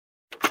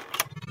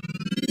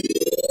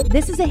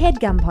This is a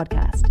HeadGum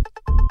podcast.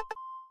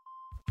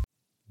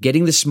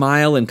 Getting the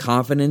smile and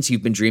confidence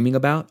you've been dreaming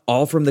about,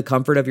 all from the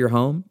comfort of your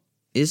home,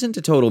 isn't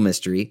a total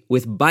mystery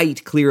with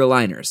Byte clear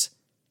aligners.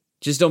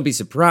 Just don't be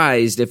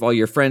surprised if all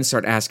your friends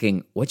start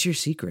asking, "What's your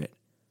secret?"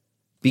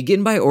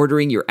 Begin by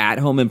ordering your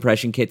at-home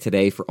impression kit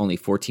today for only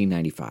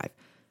 $14.95.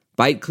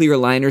 Byte clear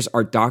aligners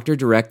are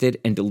doctor-directed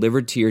and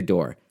delivered to your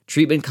door.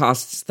 Treatment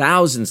costs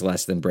thousands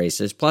less than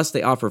braces, plus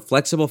they offer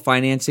flexible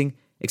financing,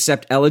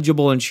 accept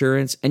eligible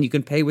insurance, and you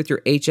can pay with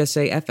your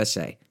HSA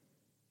FSA.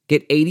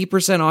 Get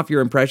 80% off your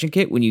impression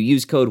kit when you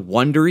use code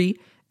WONDERY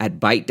at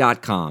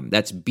Byte.com.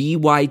 That's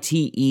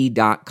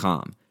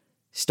BYTE.com.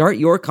 Start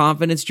your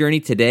confidence journey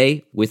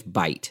today with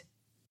Byte.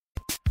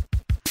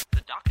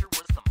 The doctor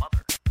was the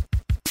mother.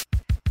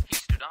 He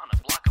stood on a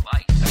block of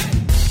ice.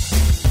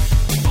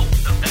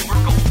 Both of them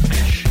were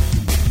goldfish.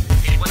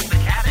 It was the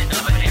cabin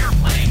of an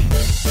airplane.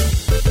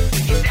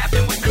 He stabbed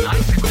him with an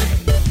icicle.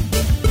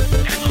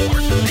 And the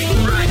horses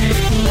named Friday.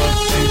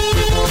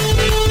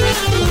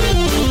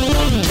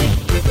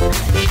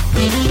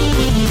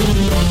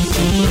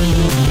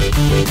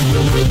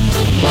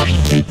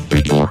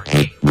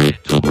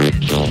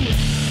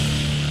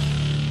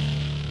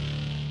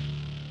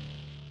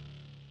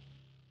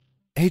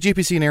 Hey,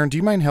 JPC and Aaron, do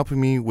you mind helping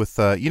me with,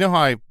 you know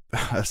how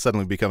I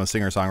suddenly become a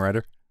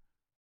singer-songwriter?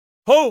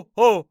 Ho,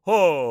 ho,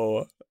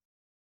 ho.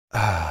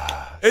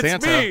 It's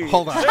Santa. me.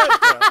 Hold on.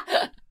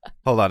 Santa.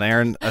 Hold on,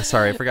 Aaron.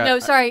 Sorry, I forgot. No,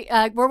 sorry.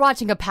 We're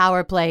watching a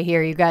power play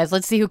here, you guys.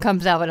 Let's see who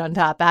comes out on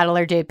top, Adel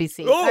or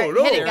JPC. Oh, All right,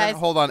 no. hit it, Aaron, guys.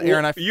 hold on,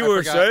 Aaron. You I were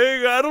forgot.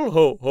 saying, Adel?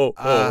 Ho, ho,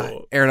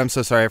 ho. Aaron, I'm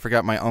so sorry. I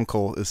forgot my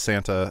uncle is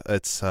Santa.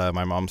 It's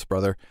my mom's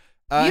brother.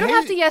 You don't hey,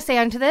 have to yes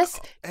and to this.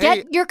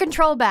 hey. Get your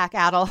control back,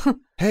 Adel.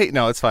 Hey,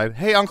 no, it's fine.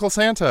 Hey, Uncle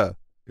Santa.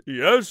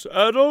 Yes,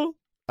 Adel?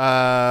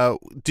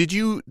 Did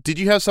you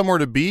have somewhere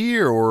to be,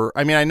 or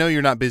I mean, I know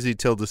you're not busy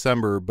till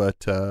December,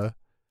 but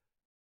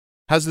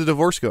how's the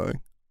divorce going?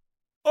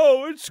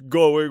 Oh, it's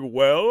going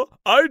well.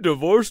 I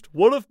divorced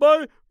one of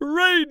my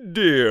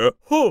reindeer.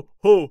 Ho,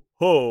 ho,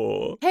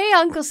 ho. Hey,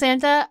 Uncle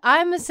Santa.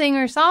 I'm a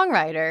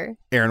singer-songwriter.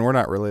 Aaron, we're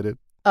not related.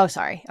 Oh,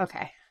 sorry.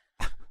 Okay.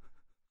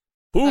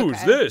 Who's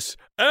Okay. this?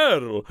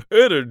 Adel,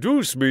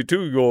 introduce me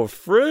to your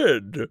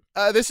friend.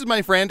 This is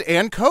my friend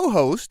and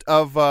co-host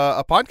of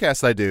a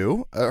podcast I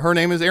do. Her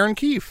name is Erin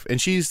Keefe, and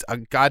she's a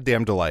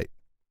goddamn delight.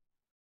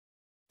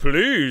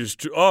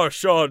 Pleased to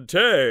Ashante.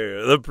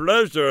 The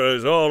pleasure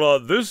is all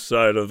on this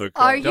side of the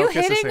cup. Are you Don't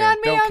kiss his hitting hand.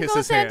 on me, Don't kiss Uncle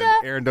his Santa?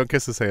 hand. Aaron, don't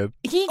kiss his hand.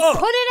 He Oh.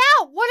 put it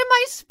out. What am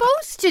I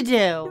supposed to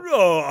do?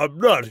 No, I'm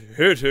not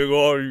hitting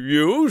on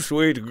you,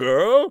 sweet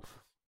girl.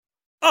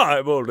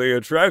 I'm only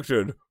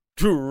attracted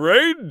to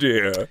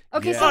reindeer.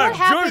 Okay, Yeah. so what I'm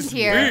happened just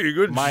here?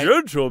 being a My-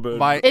 gentleman.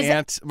 My Is-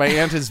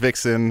 aunt is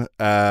Vixen.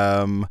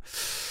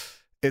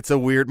 It's a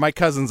weird. My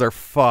cousins are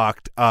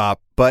fucked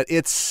up, but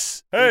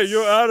it's. Hey,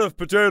 you're out of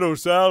potato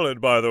salad,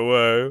 by the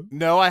way.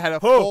 No, I had a Oh,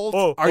 full.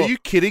 oh, Are oh. you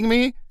kidding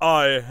me?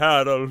 I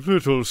had a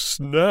little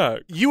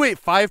snack. You ate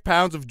 5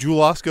 pounds of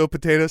Julasco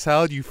potato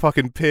salad, you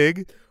fucking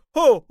pig.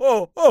 Oh,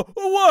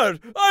 what?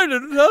 I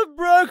didn't have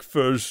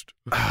breakfast.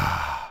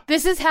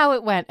 This is how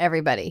it went,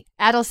 everybody.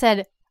 Adel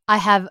said, I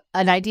have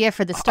an idea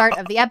for the start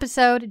of the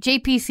episode.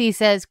 JPC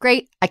says,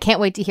 great, I can't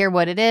wait to hear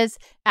what it is.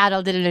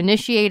 Adel did an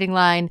initiating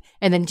line,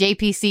 and then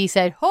JPC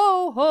said,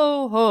 ho,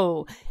 ho,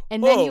 ho.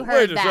 And then you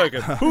heard wait a that.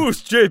 second.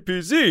 Who's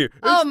JPC? It's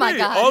Oh, my me,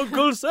 God.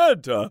 Uncle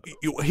Santa.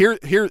 Here,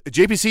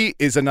 JPC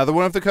is another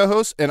one of the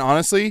co-hosts, and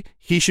honestly,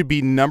 he should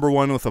be number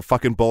one with a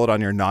fucking bullet on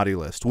your naughty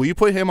list. Will you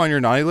put him on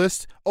your naughty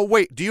list? Oh,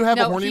 wait, do you have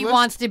a No, horny he list?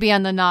 wants to be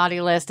on the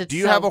naughty list. It's Do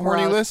you so have a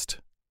horny gross. list?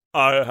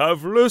 I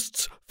have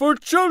lists for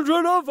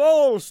children of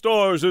all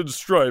stars and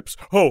stripes.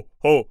 Ho,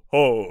 ho,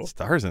 ho.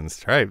 Stars and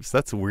Stripes.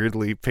 That's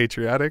weirdly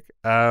patriotic.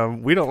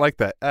 We don't like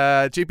that.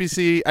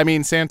 JPC, I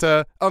mean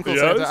Santa, Uncle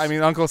Yes? Santa, I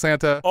mean Uncle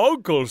Santa.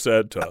 Uncle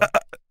Santa.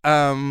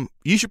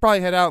 You should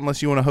probably head out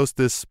unless you want to host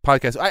this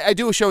podcast. I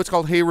do a show. It's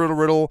called Hey Riddle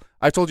Riddle.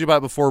 I've told you about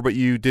it before, but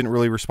you didn't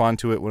really respond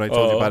to it when I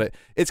told you about it.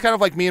 It's kind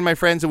of like me and my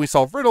friends, and we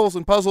solve riddles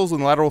and puzzles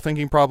and lateral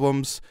thinking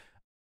problems.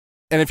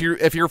 And if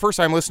you're a first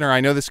time listener,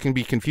 I know this can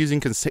be confusing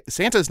because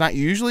Santa's not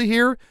usually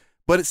here.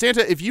 But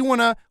Santa, if you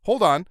want to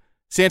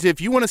Santa, if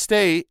you want to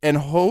stay and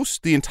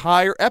host the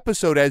entire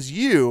episode as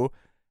you,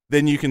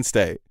 then you can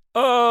stay.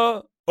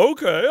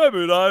 Okay. I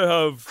mean,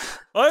 I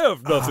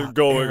have nothing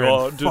going Aaron,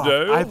 on fuck.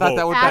 today. I thought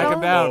that would back him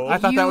Adel, down. I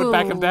thought that would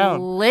back him down.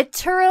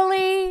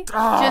 Literally,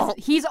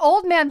 he's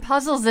old man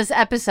puzzles this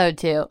episode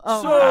too.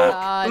 Oh So, my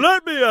God.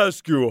 let me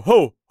ask you,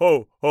 ho,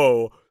 ho,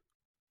 ho.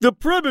 The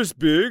premise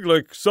being,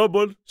 like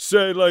someone,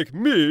 say like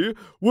me,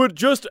 would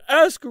just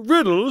ask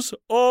riddles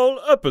all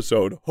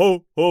episode.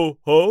 Ho, ho,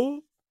 ho.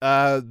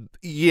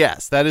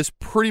 Yes, that is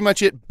pretty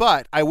much it.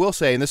 But I will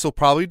say, and this will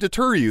probably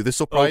deter you, this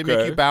will probably make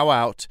Okay. you bow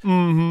out.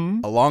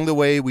 Mm-hmm. Along the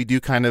way, we do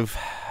kind of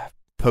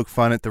poke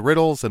fun at the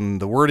riddles and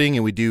the wording,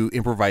 and we do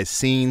improvise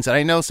scenes. And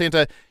I know,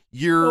 Santa,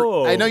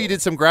 I know you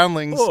did some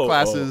Groundlings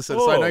classes, and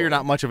so I know you're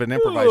not much of an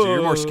improviser.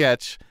 You're more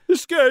sketch.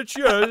 Sketch,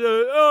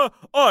 yeah.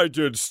 I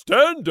did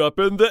stand-up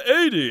in the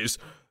 80s.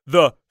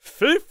 the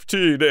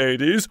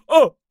 1580s.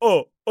 Oh.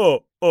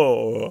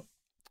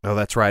 Oh,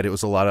 that's right. It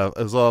was a lot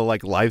of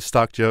like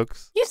livestock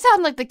jokes. You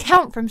sound like the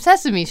Count from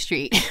Sesame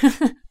Street.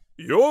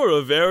 You're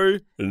a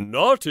very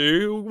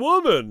naughty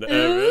woman,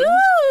 Erin.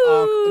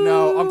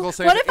 No, Uncle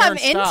Santa. What if Aaron, I'm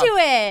stop. into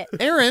it?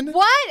 Aaron,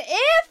 What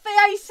if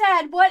I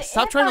said, what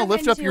stop if trying to I'm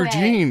lift up into your it?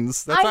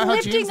 jeans. That's I'm not how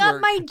lifting jeans up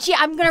work. my jeans.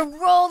 I'm going to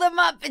roll them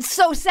up. It's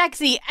so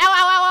sexy. Ow,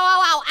 ow,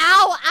 ow, ow,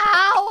 ow,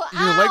 ow,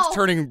 ow, Your leg's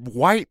turning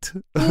white.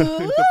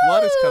 The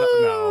blood is cut up.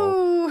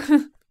 No.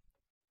 No.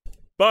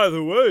 By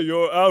the way,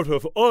 you're out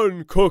of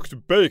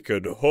uncooked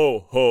bacon.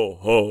 Ho, ho,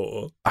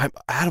 ho. I'm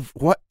out of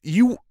what?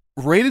 You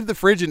raided the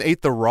fridge and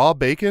ate the raw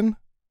bacon?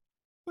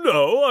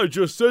 No, I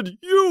just said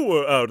you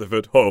were out of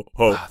it. Ho,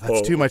 ho, ho.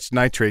 That's too much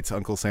nitrates,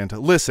 Uncle Santa.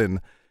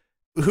 Listen,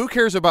 who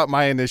cares about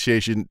my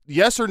initiation?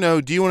 Yes or no?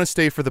 Do you want to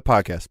stay for the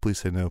podcast? Please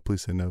say no.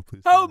 Please say no.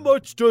 Please. How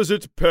much does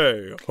it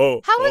pay?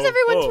 Ho, How was ho,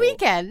 everyone's ho.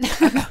 weekend?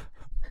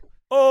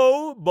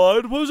 Oh,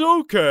 mine was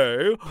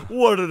okay.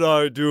 What did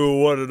I do?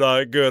 What did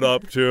I get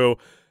up to?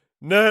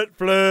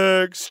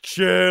 Netflix,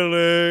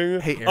 chilling.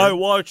 Hey, Aaron. I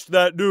watched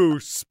that new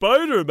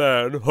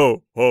Spider-Man.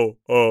 Ho, ho,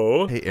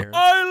 ho. Hey, Aaron.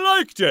 I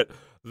liked it.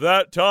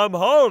 That Tom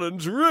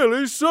Holland's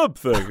really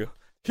something.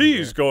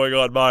 He's going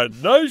on my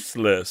nice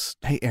list.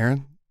 Hey,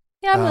 Aaron.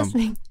 Yeah, I'm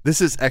listening. This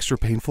is extra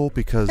painful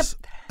because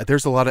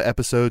there's a lot of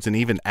episodes and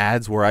even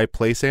ads where I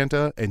play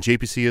Santa, and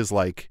JPC has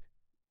like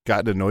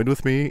gotten annoyed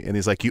with me, and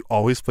he's like, "You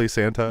always play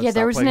Santa." Yeah,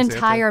 there Stop was an playing Santa."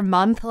 entire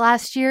month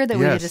last year that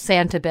we did a Yes.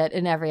 Santa bit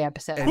in every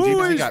episode. And Who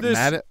JPC is got this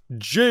mad at.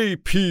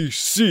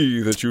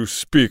 JPC that you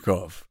speak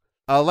of?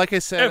 Like I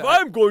said, If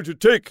I'm going to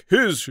take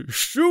his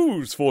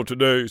shoes for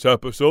today's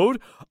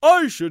episode,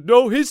 I should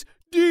know his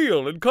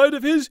deal and kind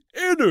of his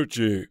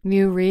energy.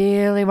 You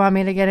really want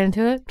me to get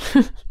into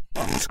it?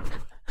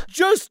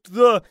 Just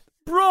the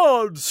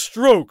broad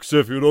strokes,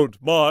 if you don't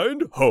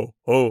mind. Ho,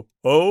 ho,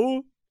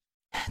 ho.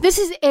 This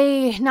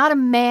is not a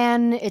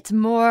man, it's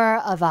more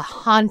of a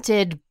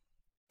haunted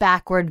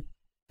backward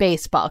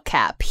baseball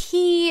cap.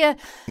 He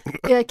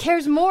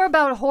cares more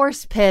about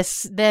horse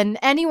piss than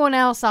anyone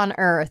else on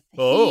earth.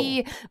 Oh.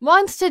 He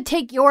wants to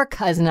take your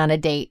cousin on a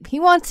date. He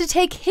wants to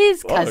take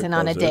his My cousin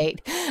on a cousin.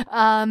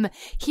 date.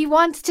 He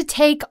wants to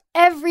take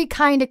every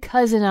kind of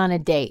cousin on a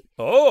date.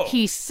 Oh.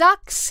 He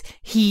sucks.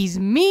 He's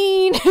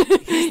mean.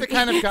 he's the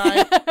kind of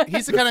guy.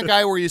 He's the kind of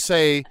guy where you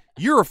say,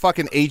 "You're a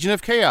fucking agent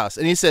of chaos,"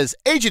 and he says,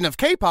 "Agent of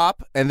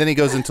K-pop," and then he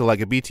goes into like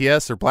a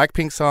BTS or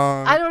Blackpink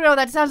song. I don't know.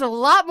 That sounds a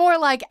lot more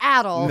like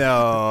Adel.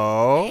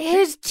 No.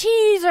 His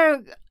tees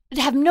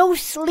have no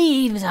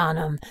sleeves on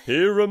them. He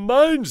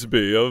reminds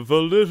me of a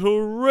little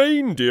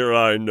reindeer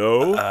I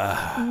know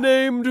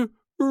named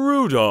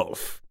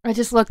Rudolph. I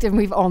just looked and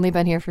we've only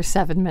been here for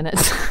 7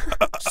 minutes.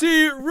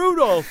 See,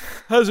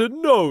 Rudolph has a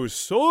nose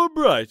so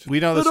bright We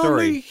know the that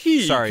story. only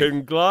he Sorry.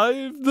 can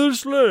glide the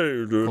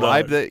sleigh tonight.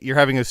 Glad that you're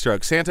having a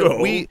stroke, Santa.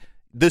 No.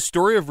 The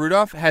story of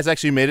Rudolph has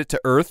actually made it to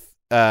Earth.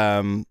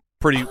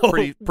 Pretty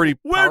Where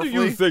powerfully.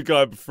 do you think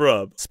I'm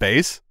from?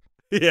 Space.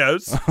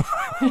 Yes,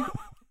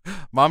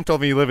 Mom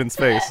told me you live in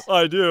space.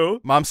 I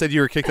do. Mom said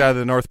you were kicked out of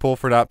the North Pole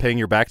for not paying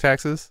your back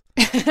taxes.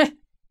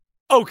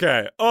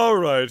 Okay, all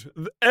right.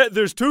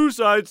 There's two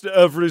sides to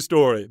every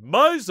story.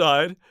 My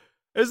side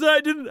is that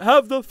I didn't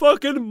have the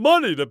fucking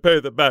money to pay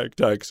the back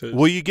taxes.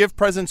 Will you give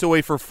presents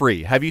away for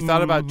free? Have you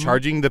thought about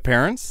charging the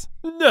parents?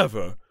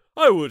 Never.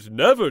 I would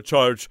never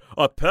charge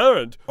a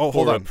parent Oh,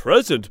 hold for a on.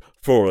 present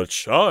for a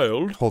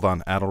child. Hold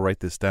on, Ad'll write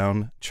this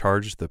down.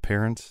 Charge the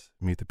parents.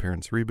 Meet the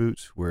Parents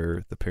reboot,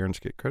 where the parents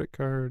get credit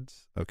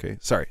cards. Okay,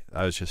 sorry.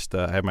 I was just,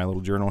 I have my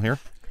little journal here.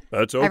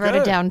 That's okay. I wrote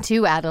it down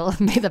too, Adel.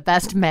 May the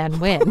best man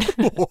win.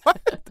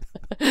 What?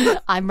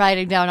 I'm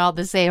writing down all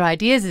the same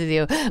ideas as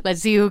you.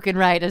 Let's see who can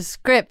write a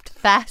script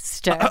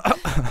faster.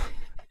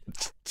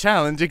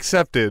 Challenge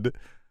accepted.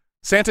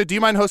 Santa, do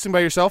you mind hosting by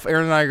yourself?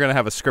 Aaron and I are going to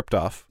have a script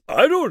off.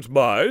 I don't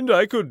mind.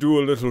 I could do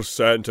a little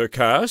Santa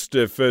cast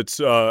if it's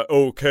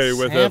okay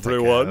with Santa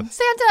everyone. cast?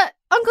 Santa,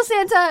 Uncle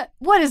Santa,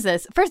 what is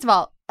this? First of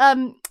all,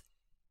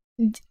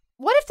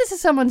 what if this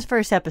is someone's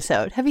first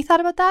episode? Have you thought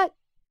about that?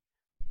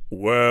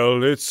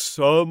 Well, it's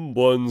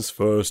someone's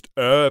first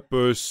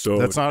episode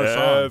That's not a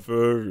song.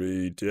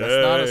 every day.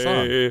 That's not a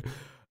song.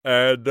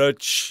 And the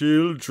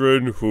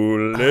children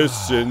who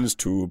listens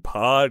to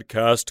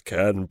podcast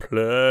can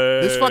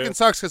play. This fucking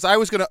sucks because I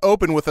was going to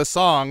open with a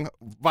song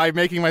by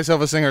making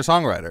myself a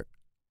singer-songwriter.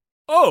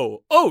 Oh,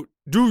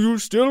 do you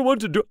still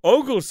want to do...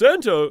 Uncle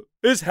Santa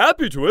is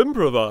happy to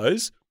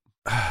improvise.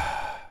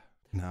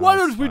 No, Why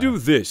it's don't we fine. do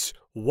this?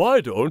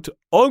 Why don't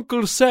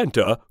Uncle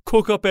Santa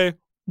cook up a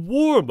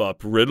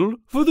warm-up riddle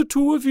for the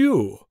two of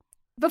you?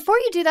 Before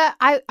you do that,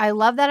 I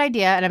love that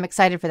idea and I'm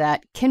excited for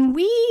that. Can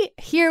we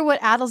hear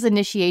what Adel's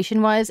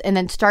initiation was and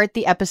then start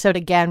the episode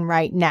again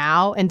right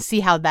now and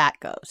see how that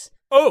goes?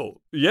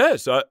 Oh,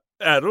 yes,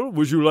 Adel,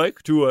 would you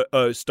like to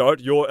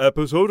start your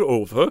episode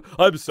over?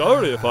 I'm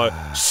sorry if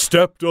I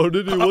stepped on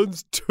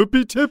anyone's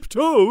tippy-tip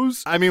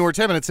toes. I mean, we're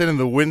 10 minutes in and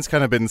the wind's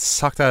kind of been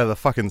sucked out of the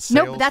fucking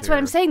sails. Nope, that's what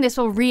I'm saying. This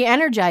will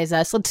re-energize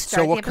us. Let's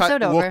start the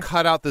episode over. We'll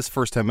cut out this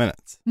first 10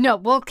 minutes. No,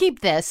 we'll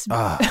keep this.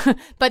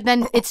 But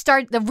then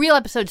the real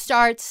episode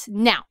starts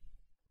now.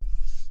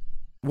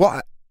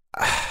 Well,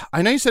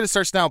 I know you said it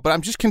starts now, but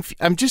I'm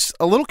just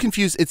a little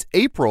confused. It's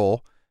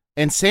April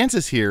and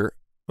Santa's here.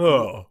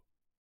 Oh.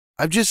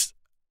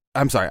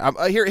 I'm sorry.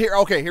 Here we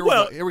go.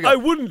 Here we go. I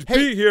wouldn't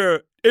be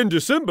here in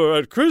December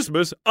at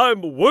Christmas.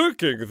 I'm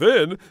working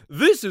then.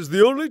 This is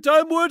the only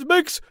time where it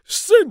makes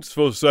sense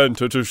for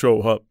Santa to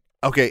show up.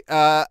 Okay.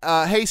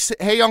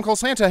 Hey, Uncle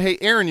Santa. Hey,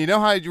 Aaron. You know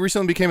how you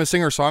recently became a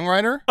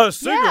singer-songwriter? A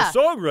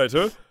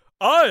singer-songwriter?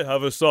 I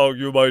have a song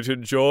you might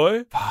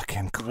enjoy.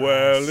 Fucking Christ.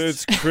 Well,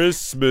 it's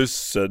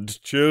Christmas and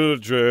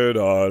children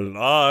are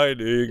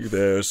lining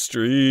their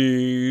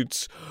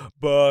streets,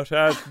 but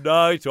at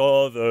night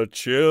all the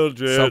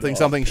children are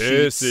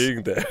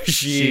pissing their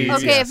sheets.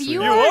 Okay, if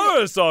you are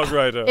a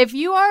songwriter. If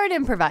you are an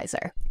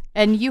improviser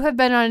and you have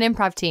been on an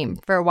improv team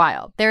for a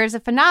while, there is a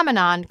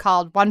phenomenon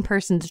called one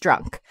person's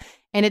drunk.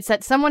 And it's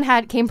that someone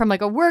came from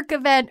like a work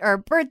event or a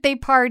birthday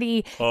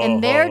party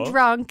and they're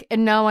drunk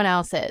and no one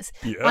else is.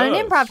 Yes. On an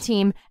improv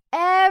team,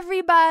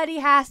 everybody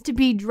has to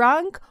be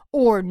drunk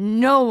or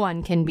no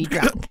one can be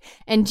drunk.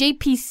 And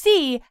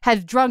JPC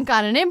has drunk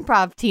on an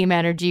improv team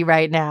energy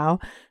right now.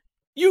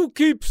 You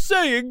keep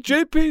saying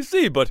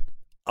JPC, but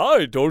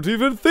I don't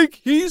even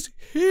think he's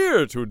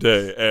here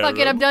today, Aaron. Fuck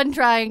it, I'm done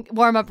trying.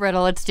 Warm up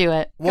riddle, let's do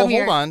it. Well,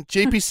 hold on.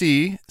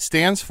 JPC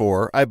stands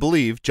for, I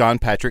believe, John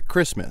Patrick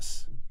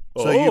Christmas.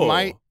 So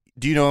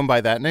do you know him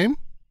by that name?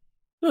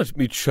 Let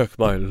me check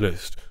my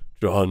list.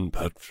 John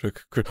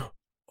Patrick.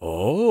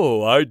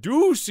 Oh, I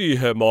do see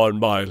him on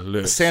my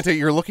list. Santa,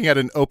 you're looking at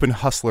an open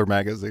Hustler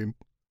magazine.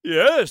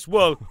 Yes,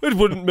 well, it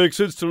wouldn't make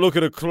sense to look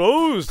at a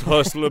closed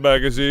Hustler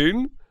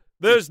magazine.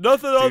 There's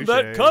nothing on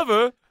that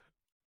cover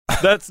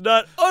that's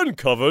not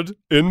uncovered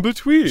in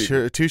between.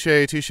 Sure, touche.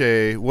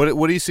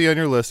 What do you see on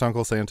your list,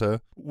 Uncle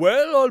Santa?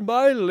 Well, on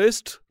my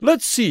list,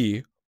 let's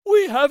see.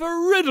 We have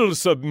a riddle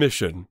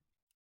submission.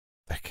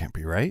 That can't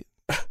be right.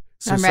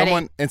 So I'm ready.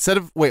 someone, instead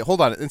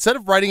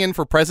of writing in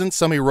for presents,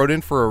 somebody wrote in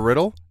for a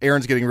riddle.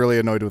 Aaron's getting really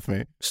annoyed with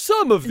me.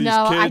 Some of these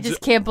kids... I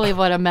just can't believe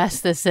what a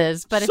mess this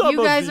is. But if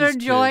you guys are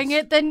enjoying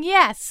it, then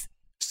yes.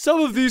 Some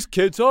of these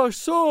kids are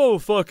so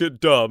fucking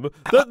dumb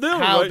that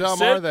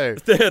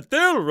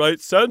they'll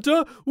write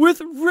Santa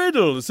with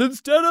riddles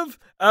instead of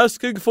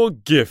asking for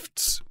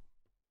gifts.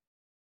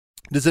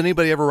 Does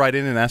anybody ever write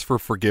in and ask for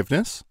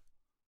forgiveness?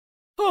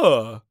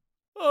 No.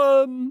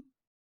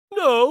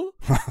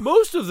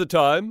 Most of the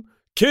time,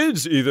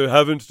 kids either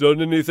haven't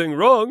done anything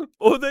wrong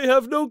or they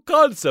have no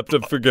concept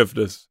of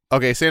forgiveness.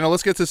 Okay, Santa,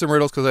 let's get to some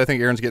riddles because I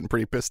think Aaron's getting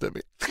pretty pissed at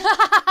me.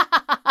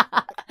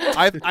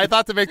 I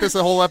thought to make this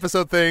a whole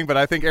episode thing, but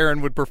I think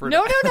Aaron would prefer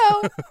No.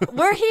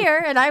 We're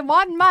here and I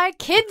want my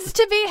kids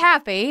to be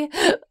happy.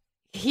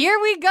 Here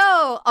we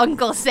go,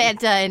 Uncle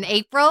Santa in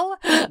April.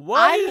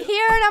 I'm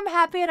here and I'm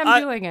happy and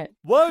I'm doing it.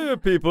 Why are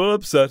people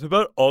upset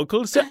about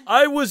Uncle Santa?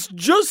 I was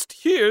just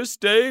here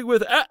staying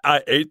with...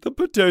 I ate the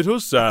potato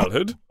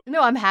salad.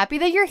 No, I'm happy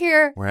that you're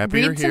here. We're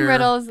happy Read some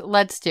riddles.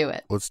 Let's do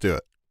it. Let's do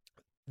it.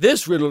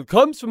 This riddle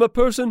comes from a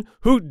person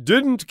who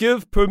didn't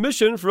give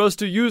permission for us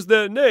to use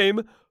their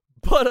name,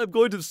 but I'm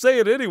going to say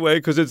it anyway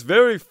because it's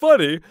very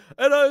funny,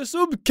 and I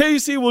assume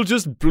Casey will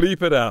just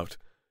bleep it out.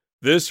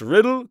 This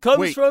riddle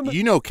comes from...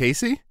 you know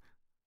Casey?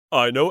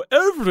 I know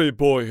every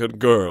boy and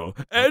girl.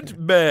 And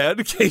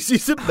man.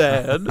 Casey's a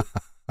man.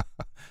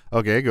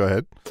 Okay, go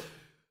ahead.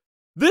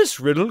 This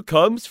riddle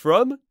comes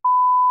from...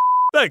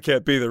 That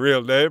can't be the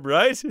real name,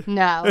 right?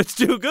 No. It's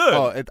too good.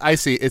 Oh, I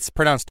see. It's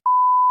pronounced...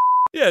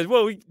 Yeah,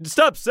 well,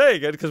 stop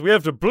saying it because we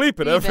have to bleep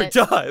it every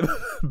time.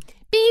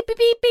 Beep, beep,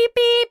 beep, beep,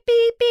 beep,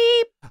 beep,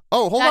 beep.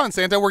 Oh, hold on,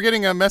 Santa. We're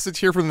getting a message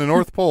here from the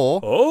North Pole.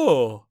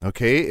 Oh.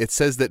 Okay, it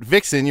says that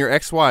Vixen, your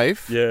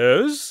ex-wife,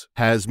 yes,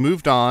 has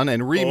moved on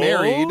and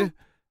remarried.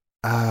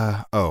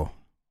 I don't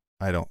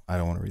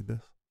want to read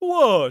this.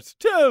 What?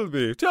 Tell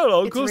me. Tell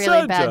Uncle It's really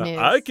Santa. bad news.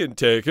 I can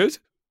take it.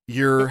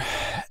 Your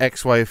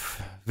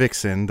ex-wife,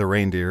 Vixen, the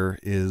reindeer,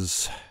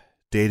 is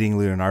dating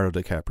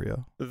Leonardo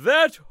DiCaprio.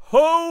 That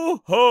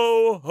ho,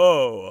 ho,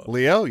 ho.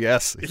 Leo?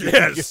 Yes.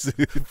 Yes,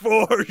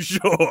 for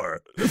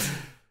sure.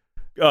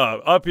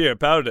 Up here,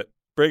 pound it.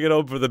 Bring it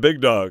home for the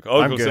big dog,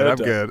 Uncle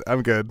Santa.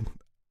 I'm good.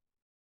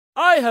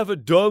 I have a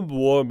dumb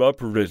warm-up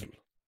riddle.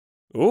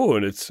 Oh,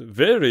 and it's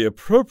very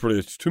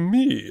appropriate to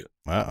me.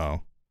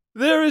 Uh-oh.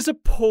 There is a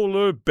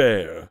polar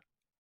bear.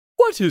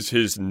 What is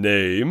his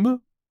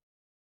name?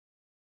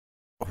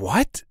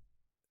 What?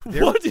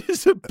 What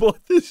is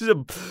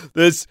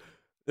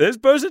this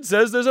person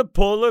says there's a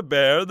polar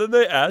bear, then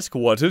they ask,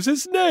 what is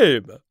his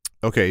name?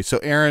 Okay, so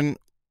Aaron,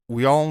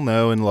 we all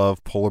know and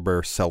love polar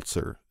bear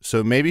Seltzer.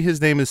 So maybe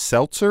his name is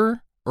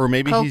Seltzer, or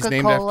maybe he's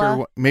named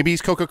after, maybe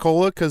he's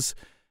Coca-Cola, because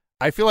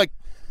I feel like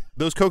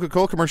those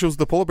Coca-Cola commercials with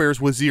the polar bears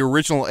was the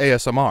original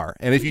ASMR.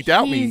 And if you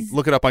doubt me,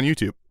 look it up on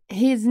YouTube.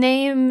 His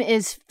name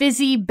is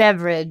Fizzy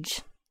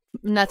Beverage.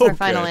 And that's our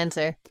final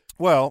answer.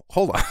 Well,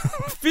 hold on.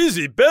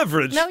 Fizzy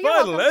beverage, No, you're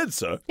final welcome.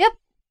 answer? Yep.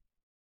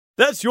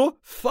 That's your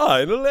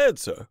final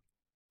answer.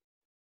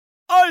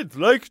 I'd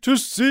like to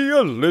see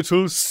a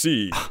little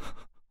scene.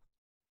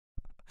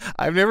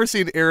 I've never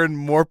seen Aaron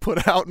more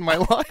put out in my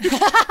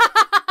life.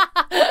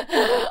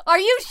 Are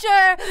you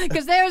sure?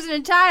 Because there was an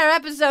entire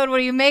episode where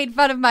you made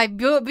fun of my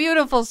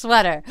beautiful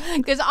sweater.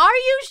 Because are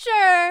you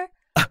sure?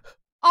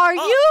 Are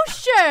you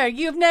sure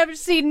you've never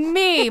seen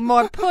me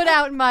more put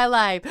out in my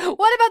life?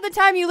 What about the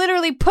time you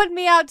literally put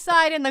me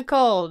outside in the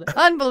cold?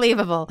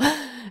 Unbelievable.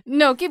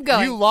 No, keep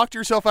going. You locked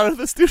yourself out of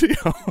the studio.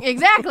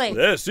 Exactly.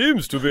 There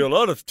seems to be a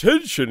lot of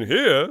tension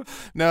here.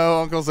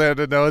 No, Uncle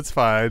Santa, no, it's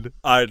fine.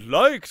 I'd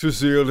like to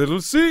see a little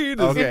scene. Is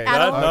Okay. that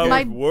how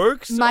My- it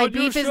works? My on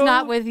your beef is show?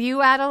 not with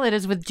you, Adel. It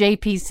is with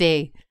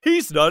JPC.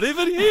 He's not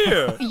even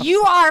here.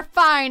 You are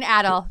fine,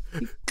 Adel.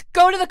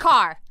 Go to the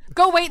car.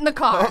 Go wait in the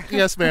car. Oh,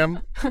 yes, ma'am.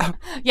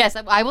 Yes,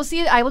 I will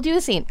see. I will do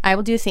the scene. I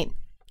will do the scene.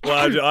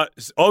 Well,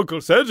 Uncle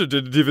Santa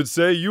didn't even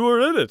say you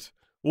were in it.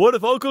 What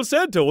if Uncle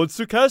Santa wants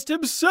to cast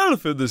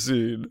himself in the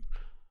scene?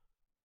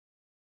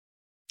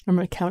 I'm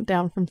going to count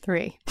down from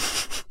 3.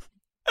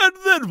 And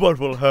then what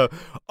will happen?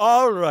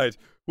 All right,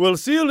 we'll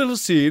see a little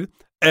scene.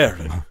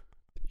 Aaron,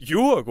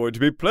 you are going to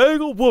be playing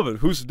a woman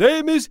whose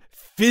name is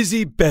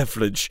Fizzy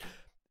Beverage.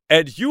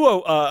 And you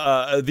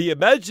are the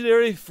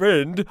imaginary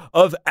friend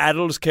of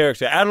Adel's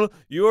character. Adel,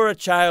 you are a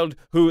child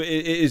who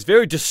is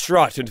very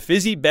distraught, and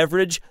Fizzy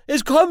Beverage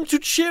has come to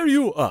cheer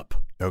you up.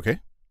 Okay.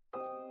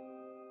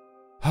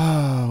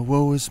 Ah,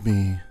 woe is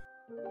me.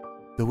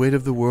 The weight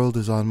of the world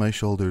is on my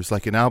shoulders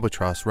like an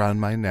albatross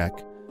round my neck.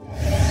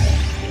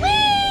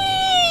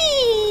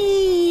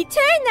 Whee!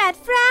 Turn that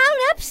frown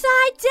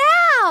upside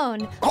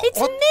down. It's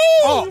what?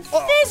 me,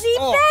 Fizzy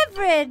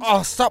Beverage.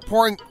 Oh, stop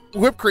pouring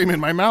whipped cream in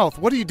my mouth.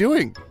 What are you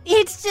doing?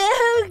 It's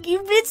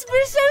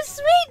for so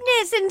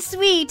sweetness and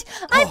sweet.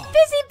 I'm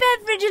Fizzy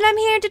Beverage, and I'm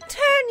here to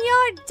turn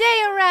your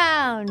day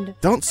around.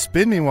 Don't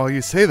spin me while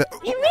you say that.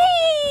 Whee!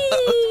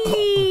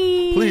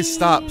 Please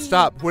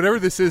stop. Whatever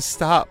this is,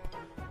 stop.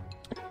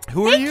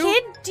 Who are Hey, you?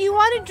 kid, do you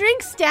want to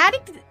drink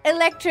static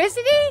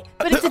electricity?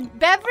 But it's a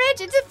beverage.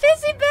 It's a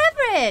fizzy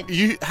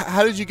beverage.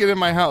 How did you get in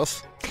my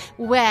house?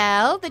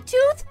 Well, the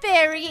Tooth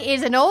Fairy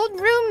is an old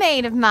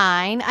roommate of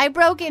mine. I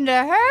broke into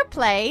her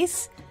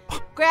place,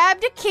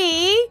 grabbed a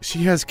key, She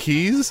has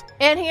keys?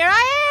 and here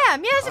I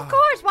am. Yes, of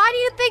course. Why do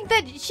you think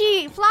that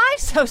she flies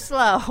so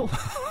slow?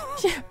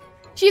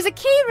 She's a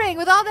key ring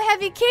with all the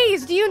heavy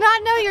keys. Do you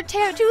not know your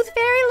Tooth Fairy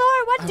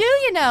lore? What do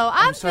you know?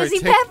 I'm sorry,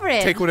 Fizzy take,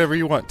 Beverage. Take whatever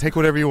you want.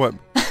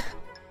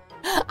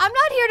 I'm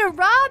not here to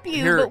rob you,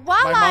 Here, but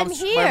while my I'm mom's,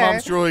 here... My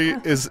mom's jewelry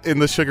is in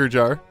the sugar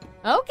jar.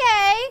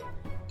 Okay.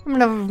 I'm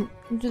gonna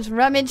just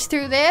rummage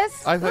through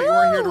this. I thought you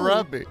weren't here to Ooh.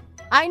 rob me.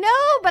 I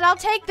know, but I'll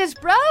take this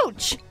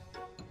brooch.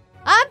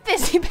 I'm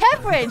Fizzy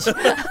Beverage.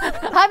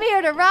 I'm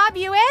here to rob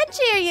you and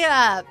cheer you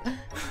up.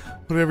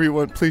 Whatever you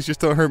want, please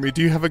just don't hurt me.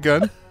 Do you have a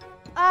gun?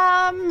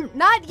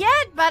 Not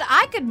yet, but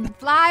I could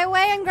fly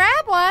away and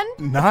grab one.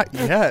 Not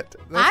yet.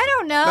 I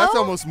don't know. That's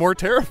almost more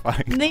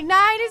terrifying. The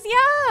night is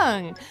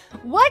young.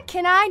 What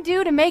can I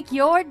do to make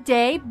your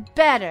day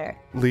better?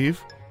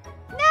 Leave?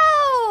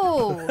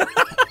 No.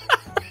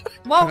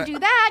 Won't do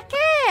that,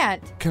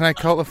 can't. Can I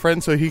call a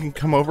friend so he can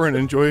come over and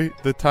enjoy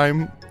the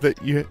time that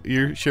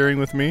you're sharing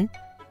with me?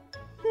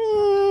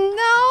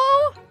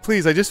 No.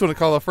 Please, I just want to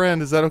call a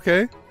friend. Is that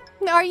okay?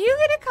 Are you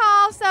going to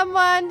call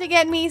someone to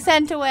get me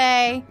sent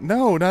away?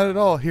 No, not at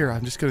all. Here,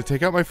 I'm just going to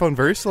take out my phone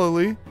very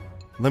slowly.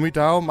 Let me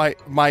dial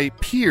my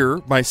peer,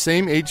 my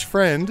same age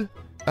friend,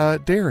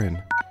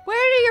 Darren.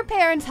 Where do your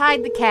parents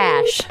hide the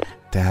cash?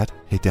 Dad?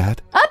 Hey,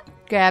 Dad? Up,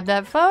 grab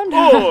that phone.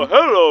 Oh,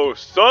 hello,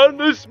 son.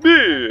 It's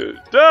me,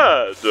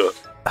 Dad.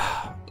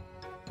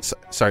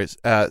 Sorry.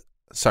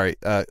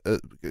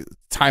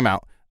 Time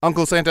out.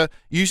 Uncle Santa,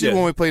 usually Yeah.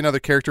 when we play another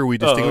character, we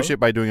distinguish it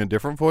by doing a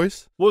different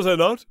voice. Was I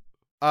not?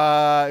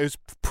 It was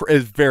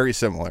very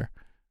similar.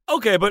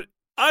 Okay, but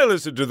I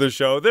listen to the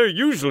show. They're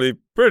usually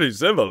pretty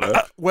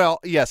similar. Well,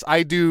 yes,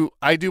 I do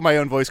my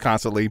own voice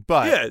constantly,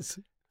 but Yes.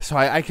 so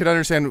I can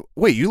understand.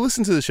 Wait, you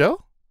listen to the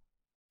show?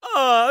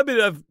 I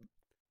mean,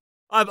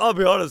 I'll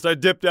be honest. I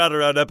dipped out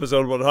around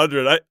episode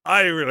 100.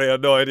 I really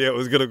had no idea it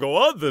was going to go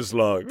on this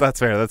long. That's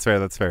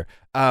fair.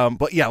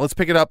 But yeah, let's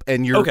pick it up,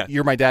 and Okay.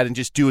 you're my dad, and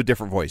just do a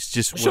different voice,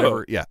 just Sure.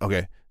 whatever. Yeah,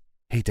 okay.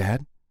 Hey,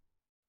 Dad.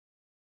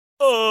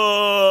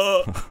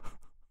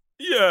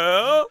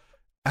 Yeah.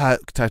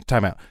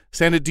 Time out.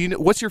 Santa, do you know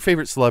what's your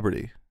favorite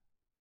celebrity?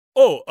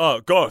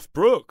 Oh, Garth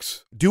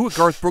Brooks. Do a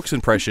Garth Brooks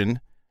impression,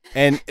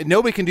 and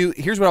nobody can do.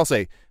 Here's what I'll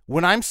say: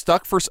 when I'm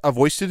stuck for a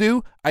voice to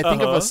do, I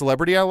think of Uh-huh. a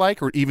celebrity I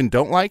like or even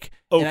don't like,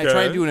 and I try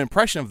Okay. and do an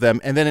impression of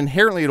them, and then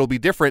inherently it'll be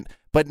different,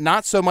 but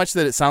not so much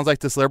that it sounds like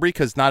the celebrity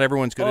because not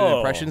everyone's good at Oh.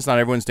 impressions. Not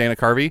everyone's Dana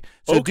Carvey.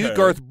 So do Okay.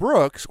 Garth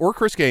Brooks or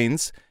Chris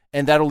Gaines,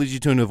 and that'll lead you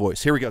to a new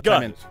voice. Here we go. Got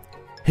Time in. it.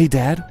 Hey,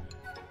 Dad.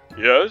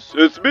 Yes,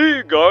 it's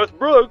me, Garth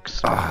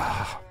Brooks.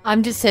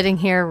 I'm just sitting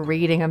here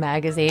reading a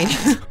magazine.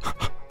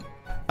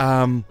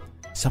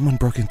 Someone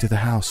broke into the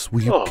house.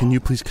 Can you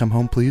please come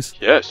home, please?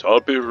 Yes, I'll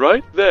be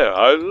right there.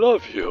 I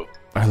love you.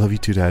 I love you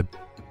too, Dad.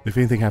 If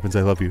anything happens,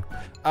 I love you.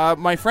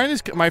 My friend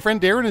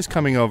Darren is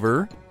coming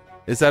over.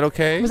 Is that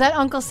okay? Was that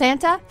Uncle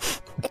Santa?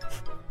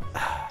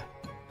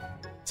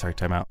 Sorry,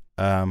 time out.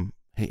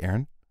 Hey,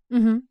 Aaron.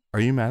 Mm-hmm. Are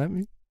you mad at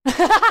me?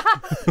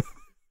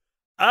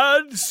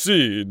 And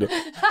scene.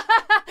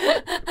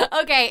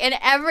 Okay, in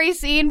every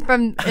scene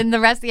in the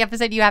rest of the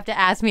episode, you have to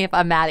ask me if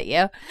I'm mad at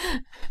you.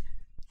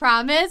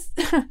 Promise?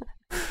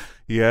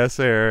 Yes,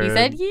 Aaron. You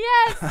said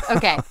yes.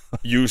 Okay.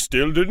 You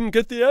still didn't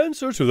get the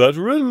answer to that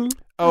riddle.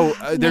 Oh,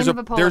 there's Name a of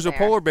a polar bear.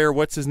 polar bear.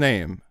 What's his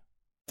name?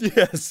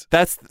 Yes.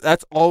 That's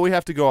all we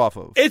have to go off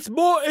of. It's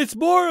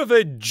more of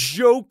a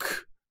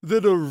joke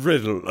than a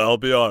riddle, I'll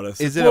be honest.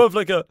 Is it's it more a- of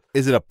like a...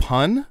 Is it a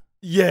pun?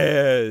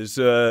 Yes.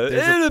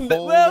 There's a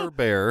polar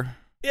bear.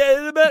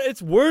 Yeah,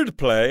 it's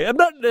wordplay. I'm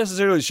not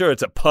necessarily sure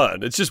it's a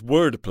pun. It's just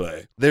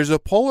wordplay. There's a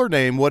polar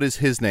name. What is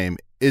his name?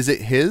 Is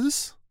it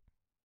his?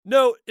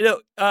 No,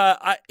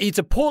 it's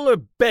a polar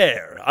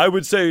bear. I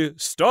would say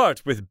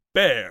start with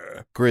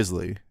bear.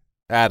 Grizzly.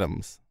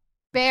 Adams.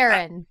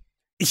 Baron.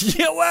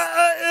 Yeah,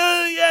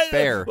 well, yeah.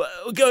 Bear.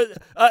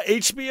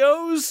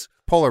 HBO's?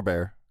 Polar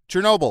bear.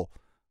 Chernobyl.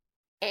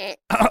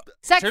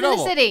 Sex in the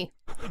Chernobyl. City.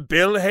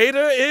 Bill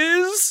Hader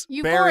is?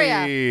 Euphoria.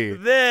 Barry.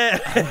 There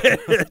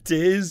it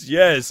is,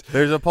 yes.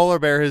 There's a polar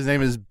bear. His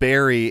name is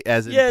Barry,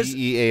 as in Yes.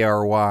 Beary.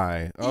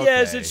 Okay.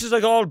 Yes, it's just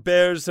like all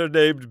bears are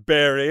named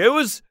Barry. It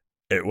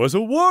was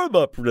a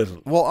warm-up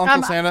riddle. Well,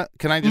 Uncle Santa,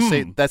 can I just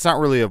say that's not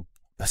really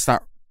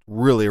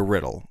a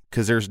riddle,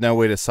 because there's no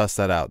way to suss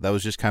that out. That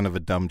was just kind of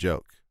a dumb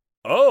joke.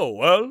 Oh,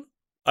 well,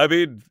 I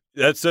mean,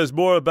 that says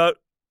more about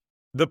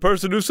the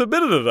person who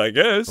submitted it, I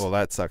guess. Well,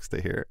 that sucks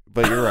to hear,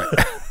 but you're right.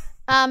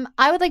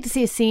 I would like to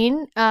see a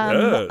scene.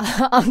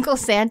 Yes. Uncle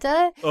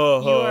Santa, you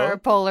are a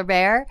polar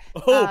bear.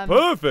 Oh,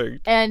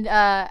 perfect. And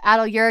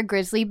Adel, you're a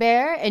grizzly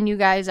bear, and you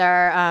guys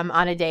are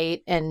on a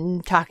date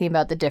and talking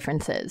about the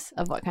differences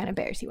of what kind of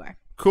bears you are.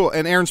 Cool.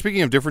 And Aaron,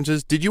 speaking of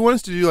differences, did you want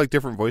us to do like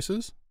different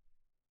voices?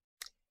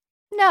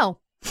 No.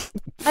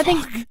 I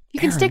think you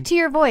can Aaron. stick to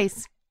your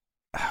voice.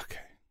 Okay.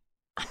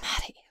 I'm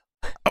mad at you.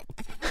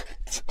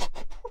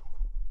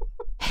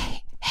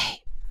 Hey,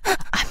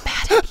 I'm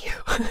mad at you.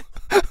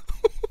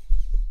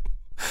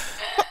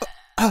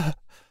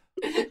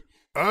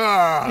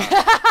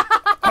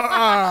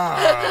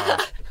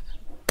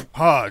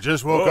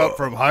 Just woke up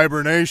from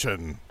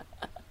hibernation.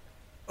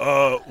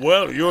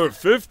 Well, you're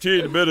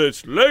 15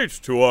 minutes late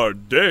to our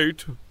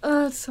date.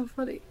 It's so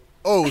funny.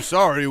 Oh,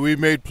 sorry, we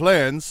made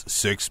plans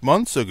 6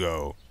 months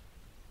ago.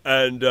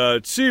 And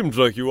it seems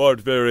like you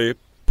aren't very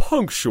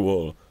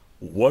punctual.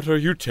 What are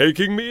you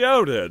taking me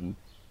out in?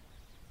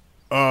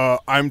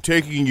 I'm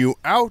taking you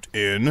out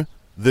in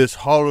this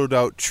hollowed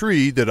out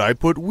tree that I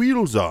put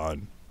wheels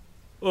on.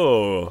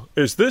 Oh,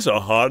 is this a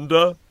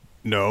Honda?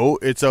 No,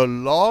 it's a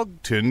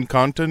Logton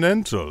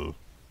Continental.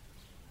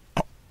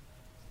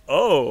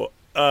 Oh,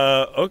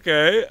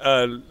 okay.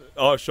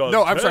 Sean.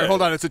 No, I'm sorry,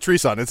 hold on, it's a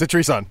Treason. Never It's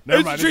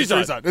mind, a it's a Treason.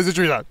 It's a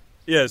Treason.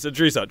 Yes, a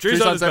Treason.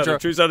 Treason Treason is better. Sentra.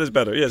 Treason is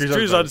better. Yes,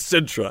 Treason's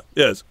Treason Sentra.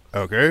 Yes.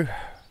 Okay.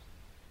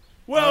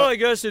 Well, I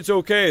guess it's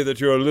okay that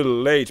you're a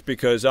little late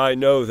because I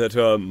know that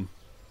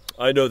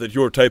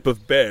your type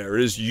of bear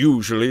is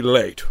usually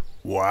late.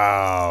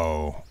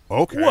 Wow.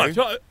 Okay.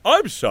 What?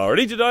 I'm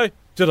sorry. Did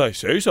I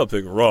say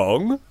something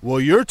wrong? Well,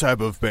 your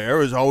type of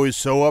bear is always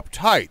so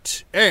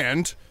uptight,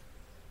 and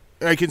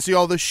I can see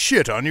all the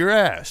shit on your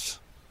ass.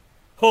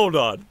 Hold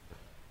on.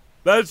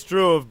 That's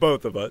true of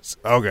both of us.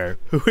 Okay.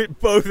 We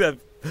both have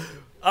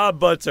our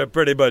butts are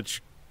pretty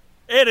much,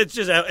 and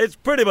it's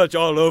pretty much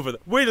all over.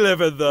 We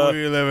live in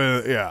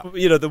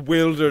the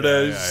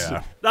wilderness.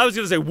 Yeah. I was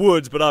going to say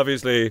woods, but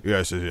obviously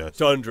Yes.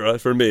 tundra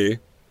for me.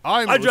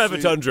 I drive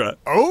a Tundra.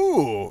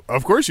 Oh,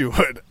 of course you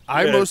would.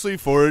 I Yes. mostly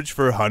forage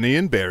for honey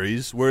and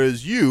berries,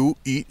 whereas you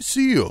eat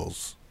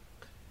seals.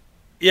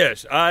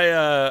 Yes,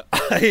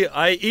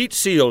 I eat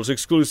seals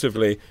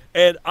exclusively,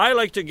 and I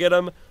like to get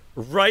them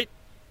right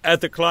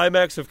at the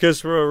climax of Kiss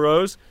for a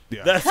Rose.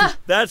 Yeah.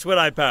 That's when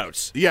I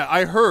pounce. Yeah,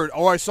 I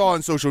saw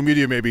on social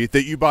media maybe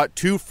that you bought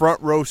 2 front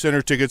row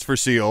center tickets for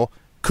Seal,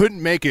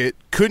 couldn't make it,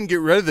 couldn't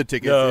get rid of the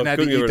tickets, and had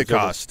to couldn't get eat rid the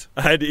of tickets. cost.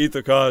 I had to eat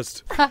the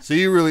cost. So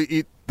you really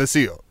eat the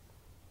seal.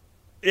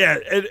 Yeah,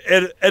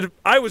 and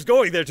I was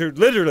going there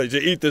literally to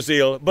eat the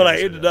seal, but I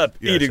ended up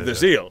Yes, eating I the did.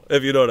 seal,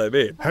 if you know what I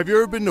mean. Have you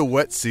ever been to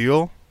Wet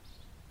Seal?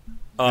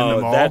 the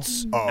mall?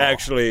 That's Oh.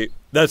 actually,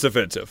 that's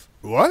offensive.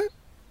 What?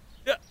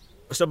 Yeah,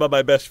 some of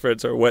my best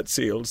friends are wet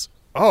seals.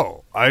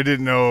 Oh, I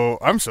didn't know.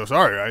 I'm so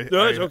sorry.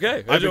 No, it's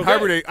okay. I've It's been okay.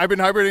 hibernating. I've been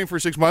hibernating for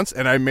 6 months,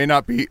 and I may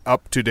not be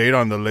up to date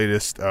on the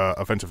latest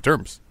offensive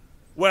terms.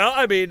 Well,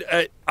 I mean,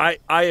 I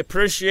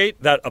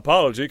appreciate that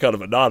apology, kind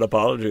of a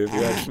non-apology if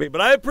you ask me, but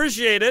I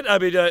appreciate it. I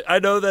mean, I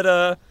know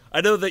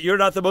that you're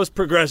not the most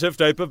progressive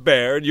type of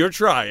bear, and you're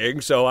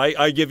trying, so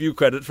I give you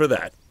credit for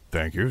that.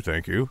 Thank you.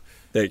 Thank you.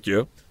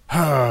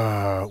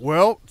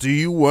 Well, do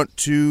you want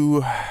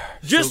to?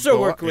 Just still so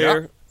go we're on?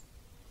 clear,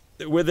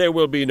 there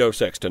will be no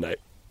sex tonight.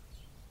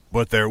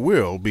 But there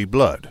will be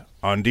blood.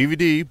 On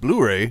DVD,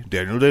 Blu-ray,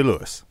 Daniel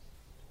Day-Lewis.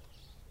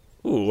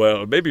 Ooh,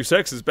 well, maybe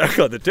sex is back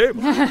on the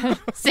table.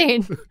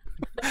 Scene.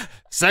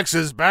 Sex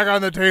is back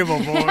on the table,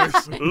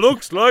 boys.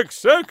 Looks like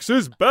sex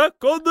is back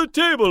on the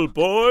table,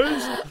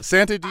 boys.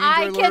 Santa, do you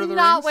I enjoy Lord of the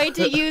cannot Rings? wait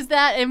to use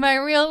that in my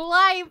real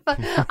life.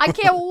 I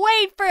can't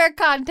wait for a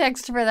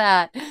context for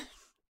that.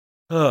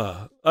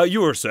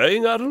 You were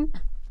saying, Adam?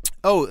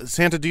 Oh,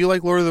 Santa, do you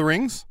like Lord of the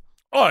Rings?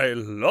 I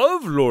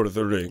love Lord of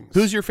the Rings.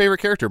 Who's your favorite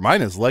character?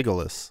 Mine is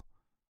Legolas.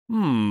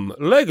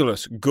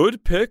 Legolas.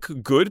 Good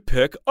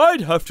pick.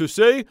 I'd have to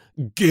say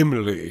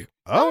Gimli.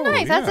 Oh,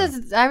 Nice. yeah.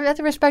 That's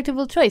a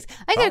respectable choice.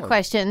 I got a Solid.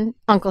 question,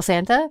 Uncle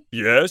Santa.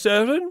 Yes,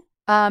 Aaron?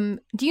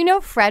 Do you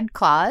know Fred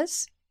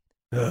Claus?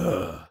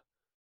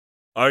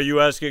 Are you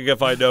asking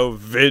if I know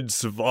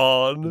Vince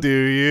Vaughn? Do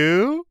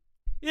you?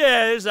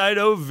 Yes, I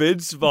know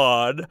Vince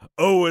Vaughn.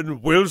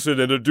 Owen Wilson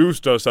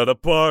introduced us at a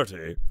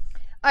party.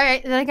 All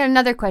right, then I got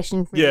another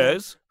question for you.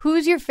 Yes?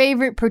 Who's your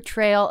favorite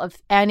portrayal of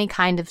any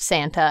kind of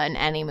Santa in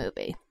any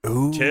movie?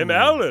 Ooh. Tim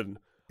Allen.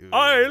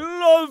 I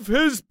love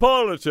his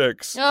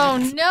politics. Oh,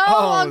 no,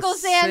 Oh, Uncle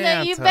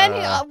Santa. You've been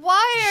here. Santa.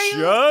 Why are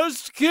you...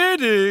 Just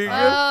kidding.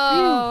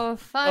 Oh,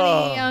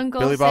 funny,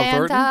 Uncle Billy Bob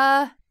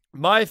Santa.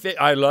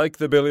 I like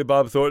the Billy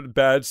Bob Thornton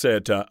Bad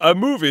Santa, a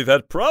movie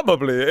that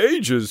probably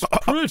ages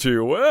pretty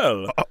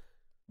well.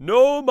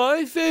 No,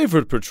 my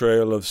favorite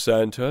portrayal of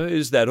Santa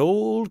is that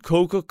old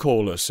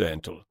Coca-Cola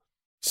Santa.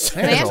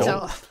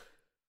 Santa.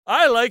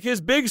 I like his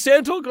big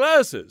Santa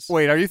glasses.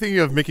 Wait, are you thinking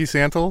of Mickey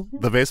Santle,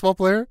 the baseball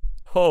player?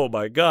 Oh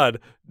my God,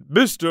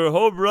 Mr.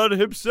 Home Run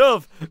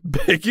himself,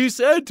 Mickey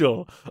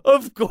Santle.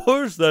 Of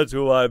course that's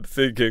who I'm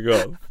thinking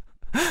of.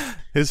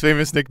 His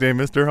famous nickname,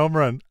 Mr. Home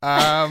Run.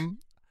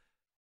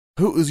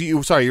 Who is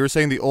you? Sorry, you were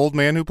saying the old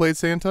man who played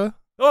Santa?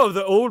 Oh,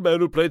 the old man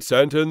who played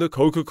Santa in the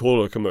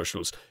Coca-Cola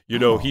commercials. You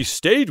know, he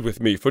stayed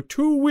with me for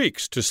 2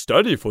 weeks to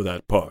study for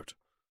that part.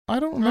 I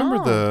don't remember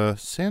Oh. the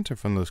Santa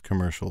from those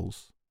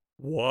commercials.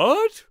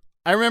 What?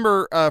 I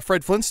remember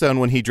Fred Flintstone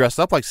when he dressed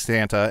up like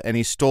Santa and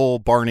he stole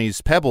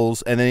Barney's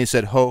pebbles and then he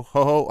said, "Ho,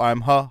 ho, ho,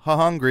 I'm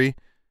hungry."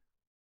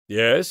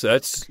 Yes,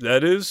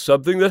 that is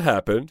something that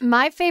happened.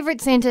 My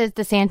favorite Santa is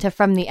the Santa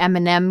from the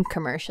M&M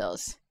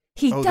commercials.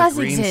 He Oh, the does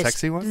green, exist.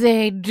 sexy one?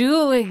 They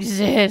do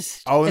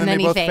exist. Oh, and then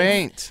they he both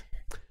faints.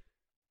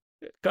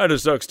 faint. Kind of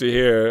sucks to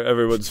hear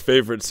everyone's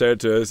favorite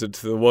Santa isn't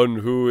the one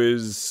who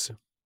is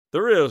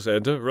the real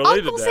Santa,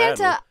 related Uncle to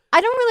Santa, Adam.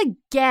 I don't really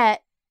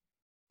get.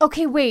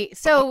 Okay, wait.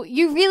 So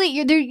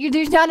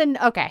there's not an.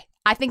 Okay,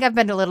 I think I've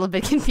been a little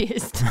bit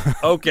confused.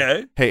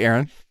 Okay, Hey,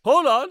 Aaron.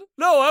 hold on.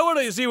 No, I want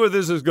to see where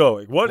this is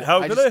going.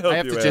 How can I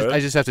help you, Aaron? I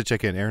just have to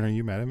check in. Aaron, are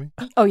you mad at me?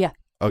 Oh yeah.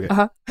 Okay. Uh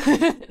huh.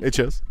 It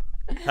shows.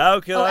 How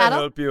can Oh, I Adam?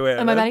 help you, Aaron?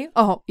 Am I mad at you?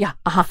 Oh yeah.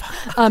 Uh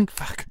huh.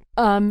 Fuck.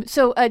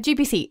 So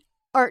GPC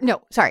or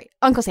no, sorry,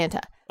 Uncle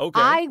Santa. Okay.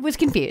 I was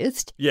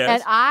confused. Yes.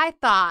 And I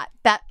thought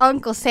that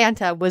Uncle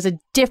Santa was a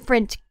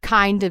different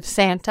kind of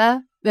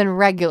Santa than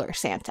regular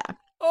Santa.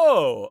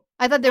 Oh,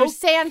 I thought there was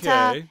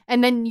Santa, Okay.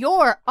 and then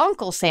your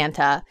Uncle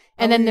Santa,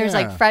 and Oh, then there's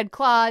like yeah. Fred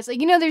Claus. Like,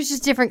 there's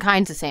just different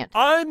kinds of Santa.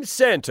 I'm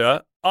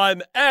Santa.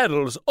 I'm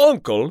Adel's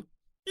uncle.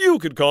 You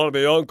could call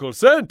me Uncle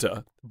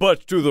Santa.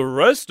 But to the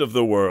rest of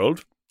the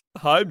world,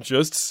 I'm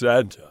just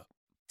Santa.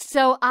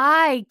 So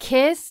I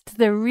kissed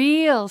the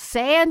real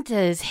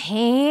Santa's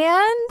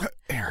hand?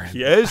 Aaron.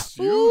 Yes,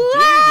 you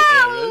did,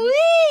 Aaron.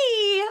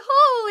 Wowee!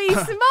 Holy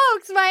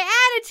smokes, my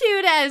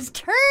attitude has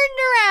turned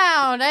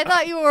around. I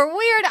thought you were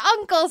weird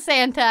Uncle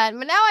Santa,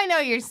 but now I know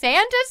you're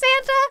Santa.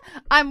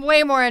 I'm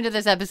way more into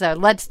this episode.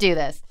 Let's do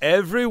this.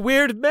 Every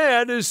weird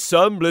man is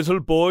some little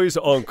boy's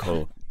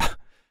uncle.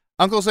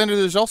 Uncle Santa,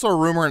 there's also a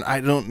rumor, and I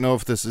don't know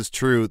if this is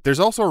true. There's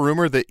also a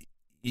rumor that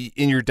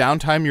in your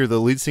downtime, you're the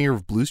lead singer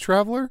of Blues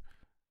Traveler?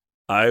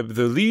 I'm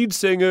the lead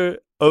singer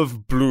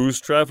of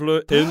Blues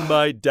Traveler in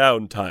my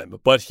downtime.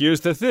 But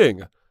here's the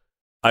thing.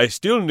 I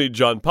still need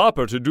John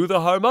Popper to do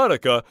the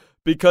harmonica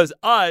because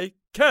I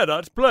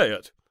cannot play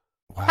it.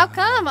 Wow. How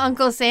come,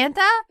 Uncle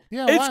Santa?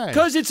 Yeah, It's why?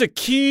 because it's a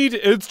keyed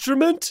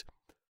instrument.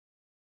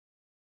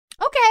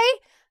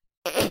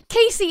 Okay.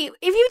 Casey,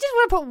 if you just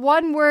want to put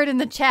one word in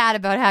the chat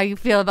about how you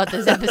feel about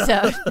this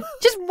episode,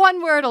 just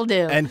one word will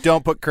do. And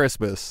don't put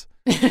Christmas.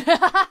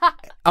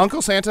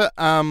 Uncle Santa,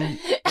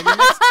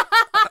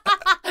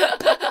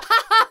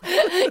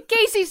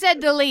 Casey said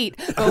delete,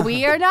 but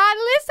we are not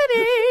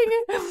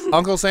listening.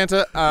 Uncle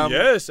Santa,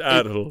 Yes,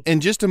 Adel.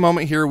 in just a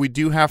moment here, we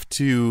do have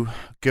to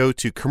go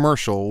to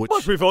commercial, which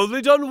But we've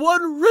only done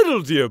one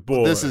riddle, dear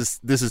boy. this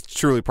is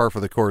truly par for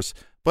the course.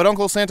 But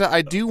Uncle Santa,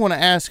 I do want to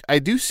ask, I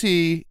do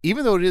see,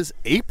 even though it is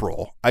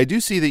April, I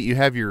do see that you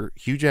have your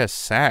huge ass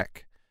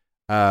sack.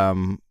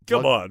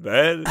 Come on,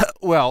 man.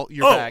 Well,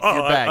 you're back.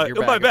 You're back. You're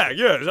back. My bag,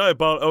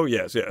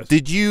 yes. Yes.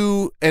 Did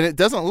you, and it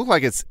doesn't look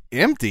like it's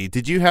empty,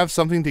 did you have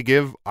something to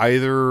give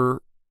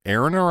either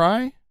Aaron or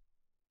I?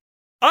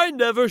 I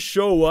never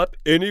show up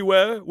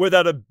anywhere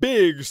without a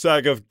big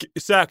sack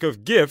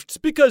of gifts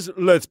because,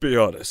 let's be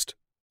honest,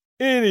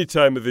 any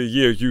time of the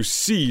year you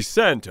see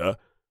Santa,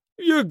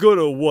 you're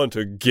gonna want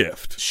a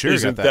gift. Sure,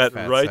 Isn't got that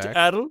that fat right, sack.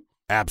 Adel?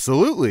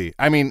 Absolutely.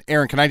 I mean,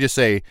 Aaron, can I just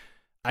say,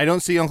 I don't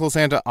see Uncle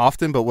Santa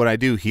often, but when I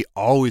do, he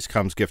always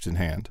comes gift in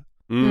hand.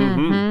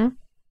 Mm-hmm.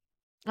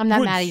 I'm not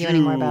Would mad at you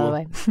anymore, by the you-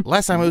 way.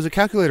 Last time it was a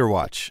calculator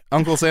watch.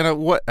 Uncle Santa,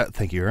 what?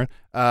 Thank you, Aaron.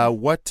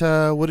 What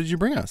did you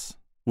bring us?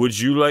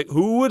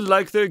 Who would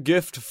like their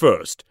gift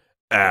first?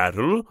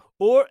 Adel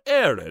or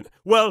Aaron?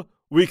 Well,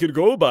 we could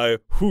go by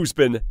who's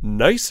been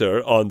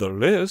nicer on the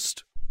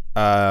list.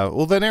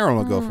 Well, then Aaron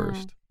will go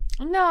first.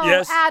 No,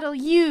 Yes. Adel,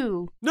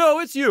 you. No,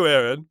 it's you,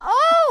 Aaron.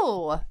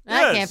 Oh,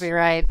 that Yes. can't be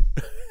right.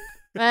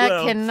 That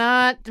Well-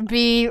 cannot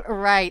be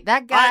right.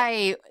 That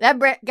guy, that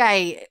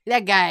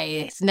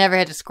guy's never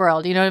hit a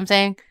squirrel. Do you know what I'm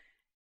saying?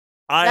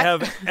 I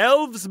have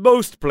elves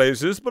most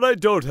places, but I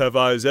don't have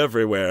eyes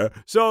everywhere.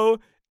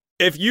 So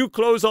if you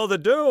close all the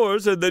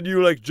doors and then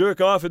you jerk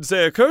off and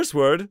say a curse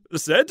word,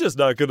 Santa's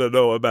not gonna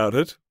know about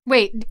it.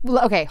 Wait,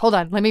 okay, hold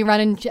on. Let me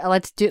run and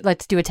let's do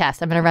a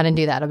test. I'm gonna run and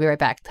do that. I'll be right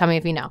back. Tell me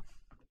if you know.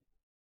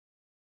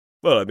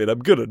 Well, I mean, I'm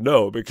gonna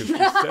know because she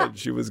said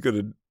she was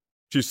gonna.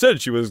 She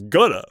said she was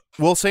gonna.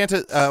 Well,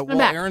 Santa, while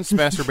back. Aaron's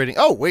masturbating.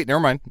 Oh, wait, never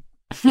mind.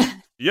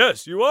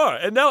 Yes, you are.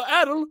 And now,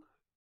 Adel,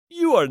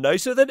 you are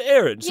nicer than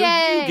Aaron, so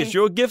Yay. you get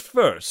your gift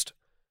first.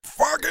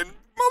 Fucking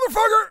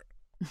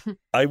motherfucker.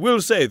 I will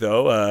say,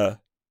 though,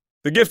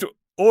 the gift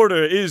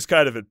order is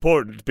kind of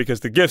important because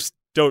the gifts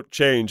don't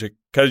change. I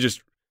kind of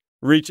just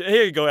reach.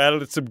 Here you go,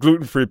 Adel. It's some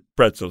gluten-free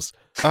pretzels.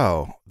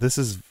 Oh, this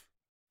is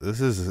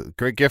a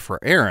great gift for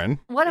Aaron.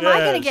 What am I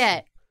gonna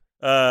Yes.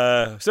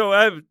 get? So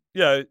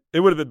it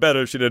would have been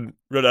better if she didn't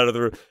run out of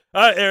the room.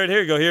 All right, Aaron,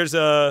 here you go. Here's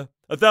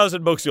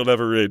 1,000 books you'll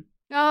never read.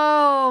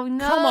 Oh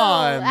no! Come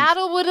on.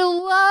 Adel would have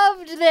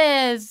loved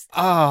this.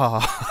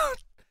 Oh,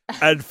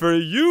 And for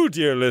you,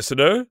 dear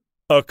listener,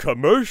 a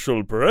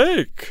commercial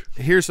break.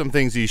 here's some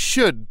things you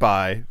should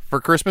buy for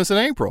Christmas in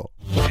April.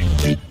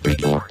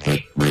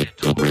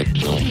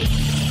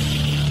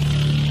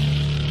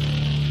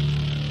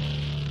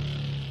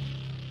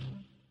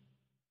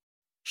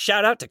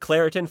 Shout out to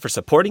Claritin for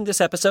supporting this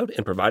episode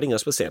and providing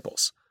us with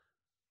samples.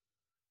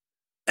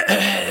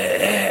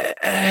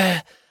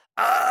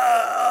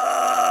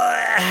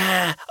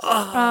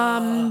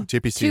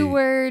 JPC. 2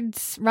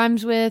 words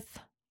rhymes with.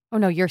 Oh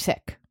no, you're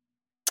sick.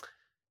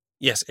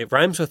 Yes, it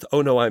rhymes with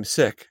 "Oh no, I'm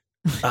sick."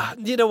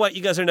 You know what?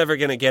 You guys are never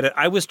going to get it.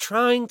 I was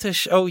trying to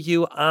show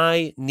you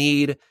I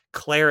need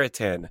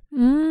Claritin.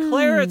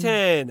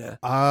 Claritin!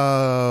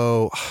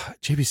 Oh,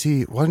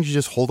 JPC, why don't you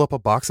just hold up a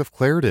box of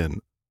Claritin?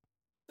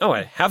 Oh,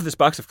 I have this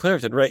box of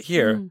Claritin right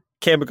here.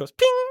 Camera goes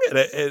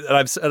ping,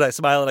 and I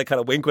smile and I kind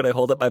of wink when I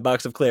hold up my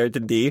box of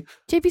Claritin D.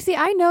 JPC,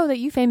 I know that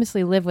you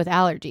famously live with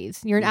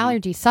allergies. You're an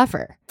allergy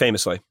sufferer,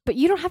 Famously. but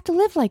you don't have to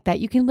live like that.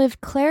 You can live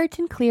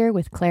Claritin Clear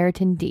with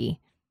Claritin D.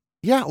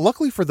 Yeah,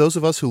 luckily for those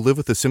of us who live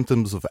with the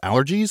symptoms of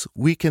allergies,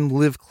 we can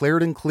live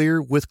Claritin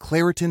Clear with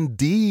Claritin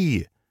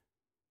D.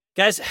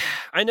 Guys,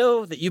 I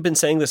know that you've been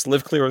saying this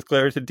live clear with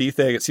Claritin D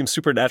thing. It seems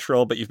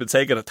supernatural, but you've been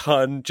saying it a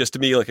ton just to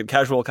me, like in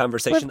casual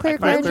conversation. Live clear,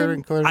 I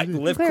find- Claritin. I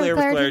live clear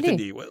with Claritin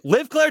D.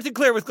 Live Claritin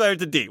clear with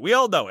Claritin D. We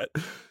all know it.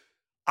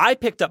 I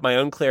picked up my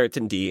own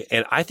Claritin D,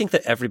 and I think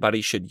that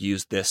everybody should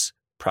use this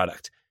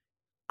product.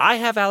 I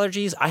have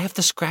allergies. I have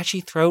the scratchy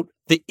throat,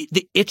 the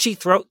itchy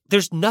throat.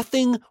 There's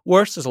nothing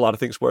worse. There's a lot of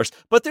things worse,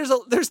 but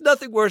there's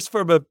nothing worse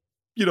from a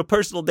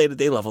personal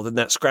day-to-day level than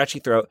that scratchy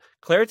throat.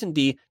 Claritin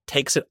D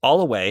takes it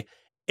all away.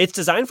 It's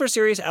designed for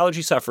serious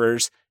allergy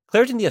sufferers.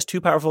 Claritin D has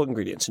 2 powerful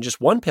ingredients in just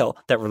 1 pill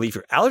that relieve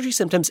your allergy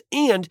symptoms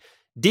and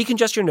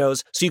decongest your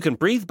nose so you can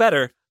breathe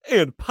better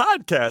and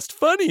podcast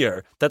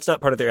funnier. That's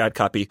not part of their ad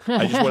copy.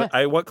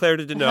 I want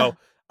Claritin to know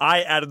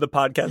I added the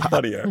podcast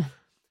funnier.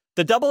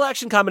 The double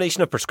action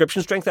combination of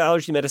prescription strength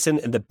allergy medicine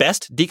and the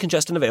best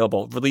decongestant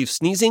available relieves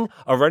sneezing,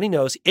 a runny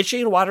nose, itchy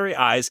and watery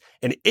eyes,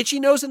 an itchy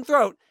nose and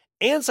throat,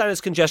 and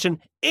sinus congestion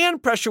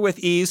and pressure with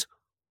ease.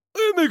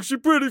 It makes you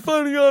pretty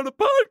funny on a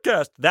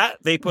podcast. That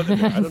they put in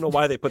there. I don't know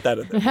why they put that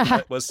in there.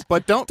 That was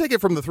But don't take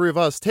it from the 3 of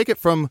us. Take it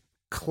from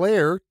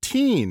Claire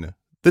Teen,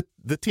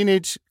 the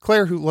teenage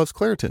Claire who loves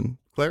Claritin.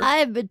 Claire?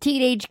 I'm a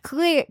teenage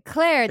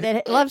Claire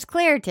that loves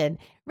Claritin.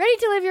 Ready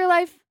to live your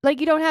life like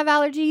you don't have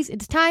allergies?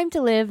 It's time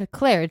to live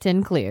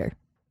Claritin Clear.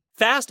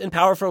 fast and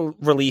powerful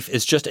relief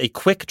is just a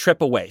quick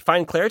trip away.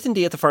 Find Claritin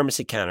D at the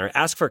pharmacy counter.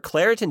 Ask for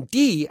Claritin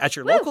D at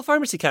your local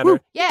pharmacy counter.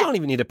 Yeah. You don't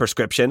even need a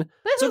prescription.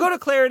 So go to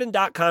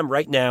Claritin.com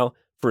right now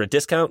for a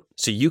discount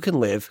so you can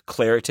live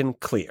Claritin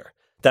Clear.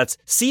 That's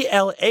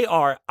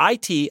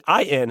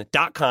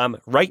Claritin.com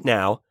right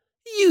now.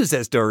 Use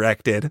as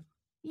directed.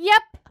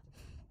 Yep.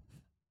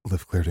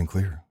 Live Claritin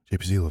Clear.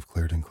 JPC, live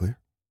Claritin Clear.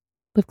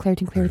 Live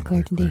Claritin Clear with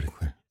Claritin D.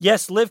 Clear.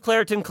 Yes, live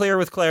Claritin Clear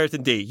with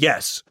Claritin D.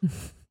 Yes.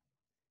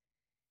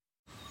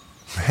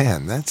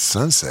 Man, that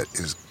sunset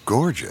is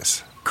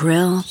gorgeous.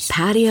 Grill,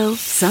 patio,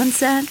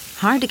 sunset.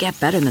 Hard to get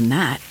better than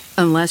that.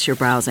 Unless you're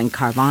browsing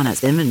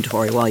Carvana's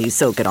inventory while you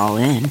soak it all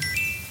in.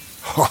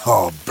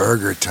 Oh,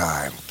 burger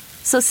time.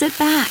 So sit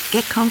back,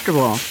 get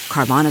comfortable.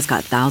 Carvana's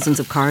got thousands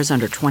of cars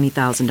under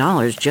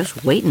 $20,000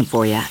 just waiting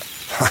for you.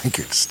 I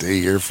could stay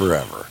here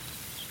forever.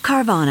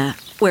 Carvana,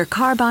 where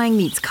car buying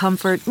meets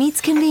comfort meets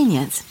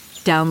convenience.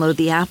 Download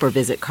the app or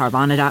visit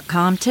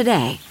Carvana.com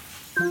today.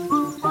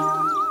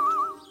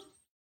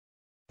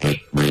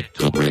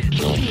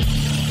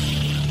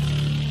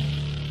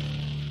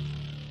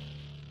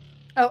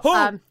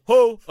 Oh,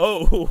 Ho,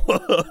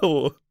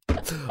 ho.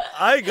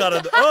 I got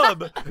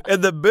an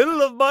in the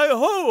middle of my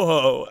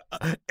ho-ho.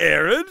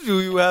 Aaron,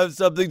 do you have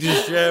something to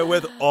share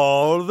with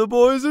all the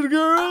boys and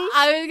girls?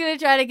 I was going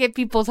to try to get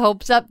people's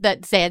hopes up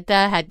that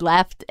Santa had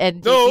left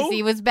and No.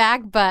 JPC was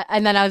back,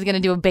 and then I was going to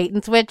do a bait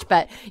and switch,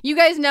 but you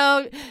guys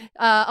know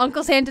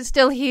Uncle Santa's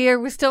still here.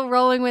 We're still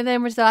rolling with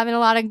him. We're still having a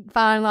lot of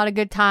fun, a lot of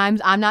good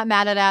times. I'm not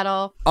mad at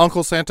Adel.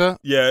 Uncle Santa,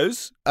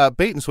 Yes?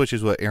 bait and switch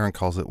is what Erin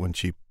calls it when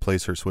she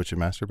plays her Switch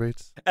and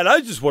masturbates. And I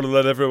just want to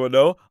let everyone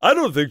know, I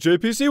don't think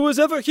JPC was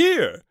ever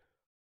here.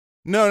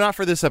 No, not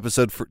for this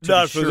episode.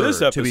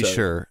 To be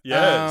sure.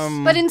 Yes.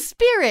 But in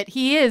spirit,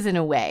 he is in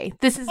a way.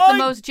 This is the I-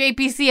 most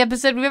JPC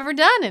episode we've ever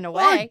done in a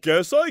I way.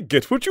 guess I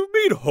get what you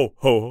mean, ho,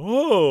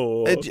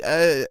 ho,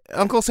 ho.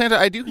 Uncle Santa,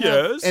 I do have,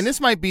 Yes? and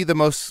this might be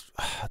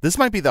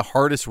the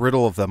hardest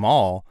riddle of them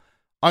all.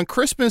 On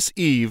Christmas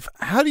Eve,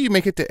 how do you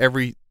make it to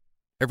every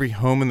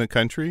home in the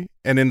country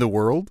and in the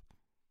world?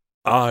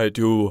 I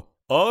do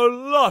a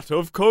lot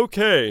of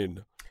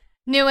cocaine.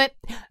 Knew it.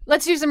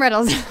 Let's do some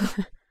riddles.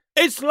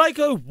 It's like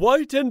a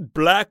white and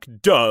black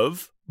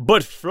dove,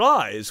 but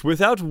flies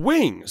without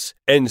wings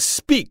and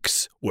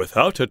speaks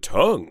without a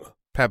tongue.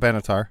 Pat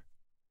Benatar.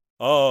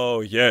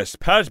 Oh, yes,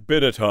 Pat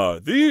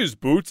Benatar. These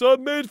boots are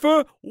made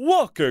for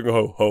walking,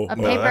 ho, ho, A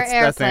ho. paper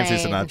That's Nancy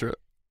airplane. Sinatra.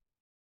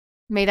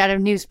 Made out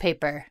of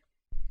newspaper.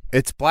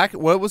 It's black.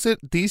 What was it?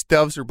 These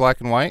doves are black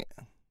and white.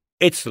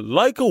 It's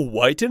like a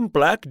white and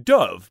black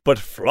dove, but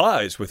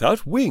flies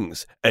without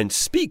wings and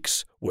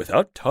speaks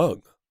without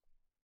tongue.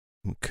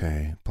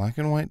 Okay, black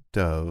and white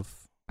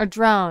dove A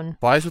drone.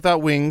 flies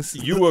without wings.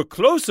 You were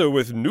closer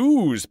with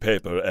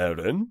newspaper,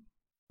 Aaron.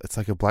 It's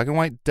like a black and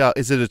white dove.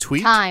 Is it a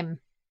tweet? Time.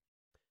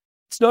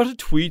 It's not a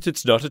tweet,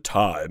 it's not a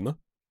time.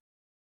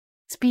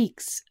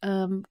 Speaks.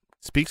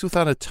 Speaks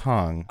without a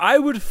tongue. I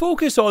would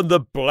focus on the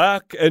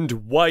black and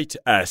white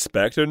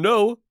aspect, and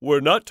no,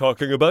 we're not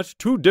talking about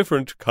two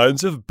different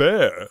kinds of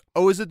bear.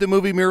 Oh, is it the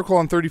movie Miracle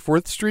on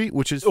 34th Street,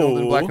 which is filmed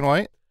in Oh. black and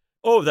white?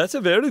 Oh, that's a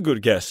very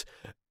good guess.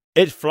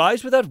 It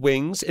flies without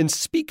wings and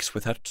speaks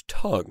without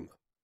tongue.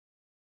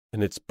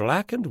 And it's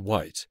black and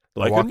white,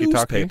 like a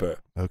walkie-talkie? newspaper.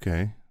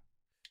 Okay.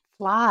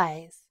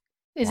 Flies.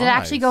 Is it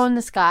actually Flies. go in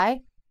the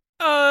sky?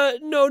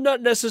 No,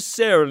 not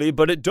necessarily,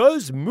 but it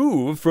does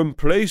move from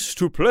place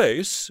to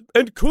place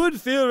and could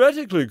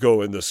theoretically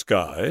go in the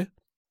sky.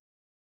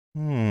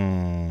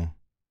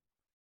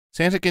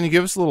 Santa, can you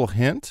give us a little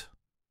hint?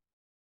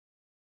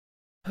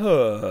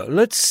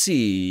 Let's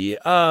see.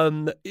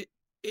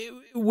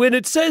 When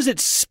it says it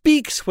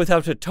speaks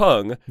without a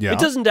tongue, Yeah. it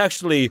doesn't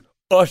actually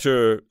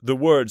utter the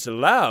words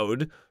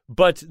aloud,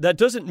 but that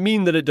doesn't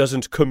mean that it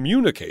doesn't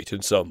communicate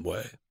in some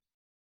way.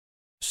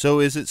 So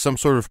is it some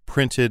sort of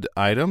printed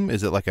item?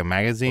 Is it like a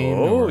magazine?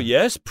 Oh, or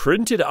yes,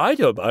 printed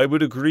item. I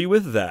would agree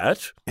with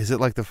that. Is it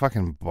like the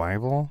fucking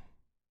Bible?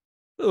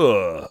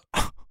 Ugh.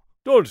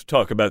 Don't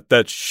talk about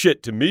that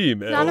shit to me,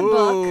 man. Not a book.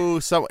 Oh,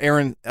 so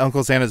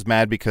Uncle Santa's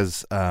mad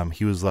because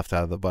he was left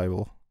out of the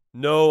Bible.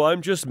 No,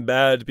 I'm just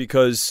mad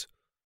because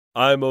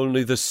I'm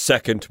only the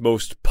second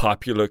most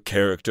popular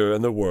character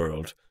in the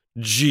world.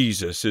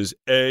 Jesus is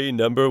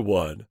number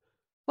one.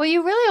 Well,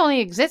 you really only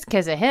exist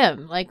because of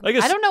him. Like, I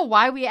guess- I don't know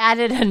why we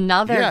added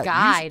another Yeah,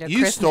 guy you- to you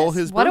Christmas. stole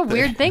his What a birthday.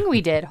 weird thing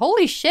we did.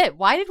 Holy shit.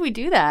 Why did we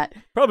do that?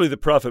 Probably the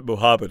Prophet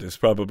Muhammad is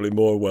probably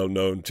more well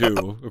known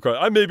too. Okay,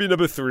 I may be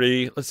number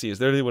 3. Let's see, is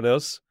there anyone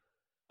else?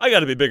 I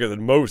got to be bigger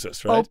than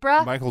Moses, right?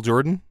 Oprah? Michael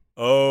Jordan?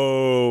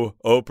 Oh,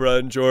 Oprah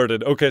and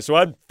Jordan. Okay, so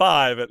I'm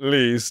 5 at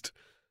least.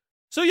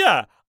 So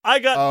yeah, I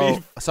got Oh,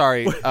 beef.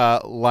 sorry.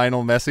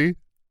 Lionel Messi?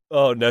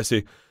 Oh,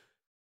 Nessie.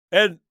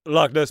 And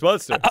Loch Ness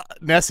Monster.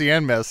 Nessie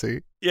and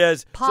Messi.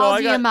 Yes. Paul so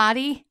I got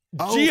Giamatti?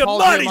 Oh, Paul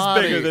Giamatti's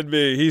Giamatti. bigger than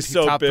me. He's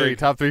so top big.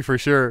 Top three for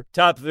sure.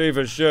 Top 3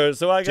 for sure.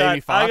 So I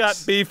Jamie got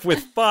Foxx? beef with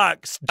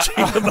Fox.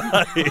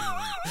 Giamatti.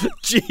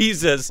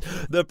 Jesus,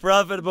 the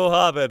Prophet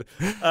Muhammad.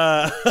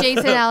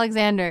 Jason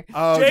Alexander.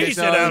 Oh,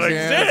 Jason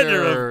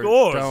Alexander, of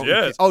course,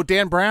 yes. Oh,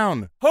 Dan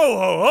Brown. Ho,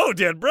 ho, ho,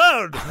 Dan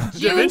Brown.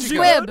 June Da Vinci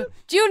Squibb. Code.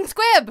 June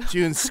Squibb.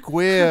 June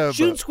Squibb.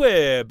 June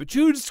Squibb.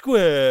 June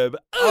Squibb.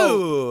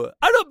 Oh,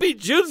 I don't beat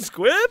June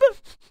Squibb.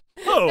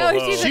 Oh, No,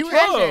 she's a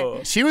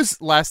treasure. She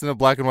was last in a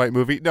black and white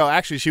movie. No,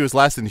 actually, she was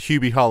last in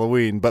Hubie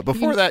Halloween. But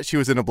before that, she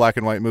was in a black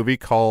and white movie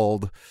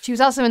called... She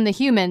was also in The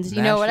Humans.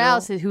 You know what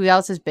Nashville? else? Who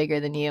else is bigger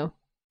than you?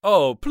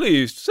 Oh,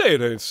 please say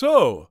it ain't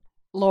so.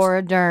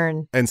 Laura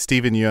Dern. And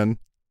Stephen Yeun.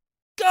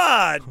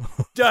 God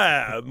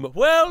damn.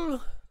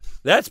 Well,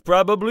 that's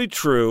probably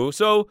true.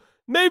 So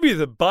maybe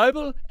the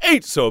Bible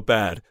ain't so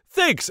bad.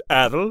 Thanks,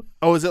 Adel.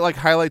 Oh, is it like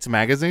Highlights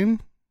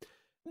Magazine?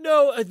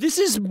 No, this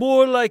is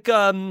more like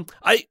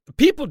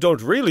people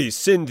don't really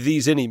send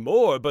these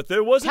anymore, but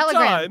there was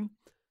Telegram. a time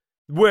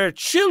where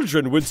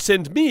children would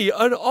send me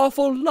an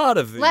awful lot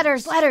of these.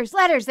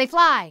 Letters. They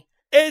fly.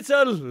 It's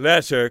a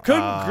letter.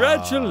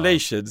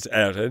 Congratulations,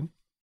 Aaron.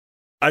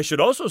 I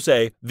should also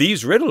say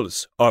these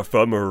riddles are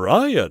from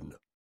Ryan.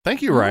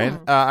 Thank you,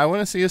 Ryan. I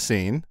want to see a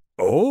scene.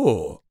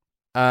 Oh.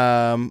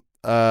 Aaron.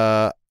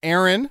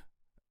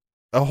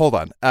 Oh, hold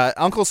on.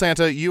 Uncle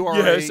Santa, you are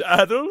Yes,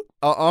 Adel?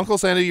 Uncle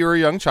Santa, you're a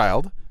young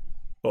child.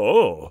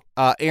 Oh.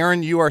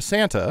 Aaron, you are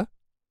Santa.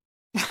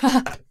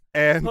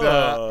 and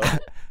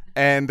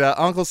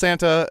Uncle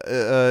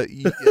Santa,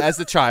 as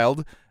a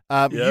child,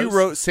 Yes. you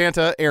wrote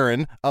Santa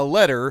Aaron a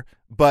letter,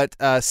 but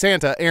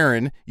Santa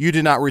Aaron, you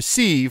did not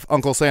receive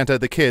Uncle Santa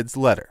the kid's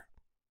letter.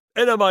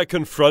 And am I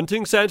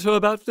confronting Santa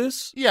about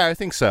this? Yeah, I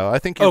think so. I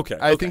think you're, Okay,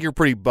 I think you're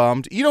pretty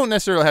bummed. You don't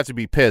necessarily have to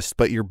be pissed,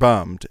 but you're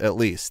bummed at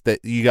least that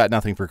you got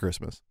nothing for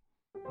Christmas.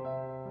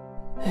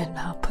 And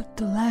I'll put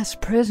the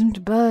last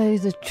present by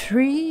the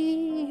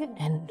tree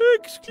and...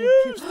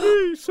 Excuse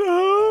me,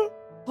 sir.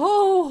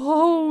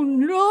 Oh,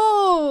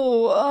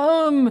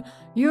 no!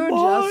 You're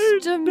My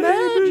just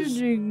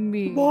imagining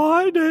me.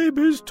 My name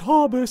is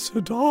Thomas,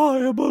 and I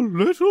am a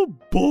little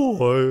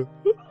boy.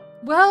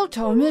 Well,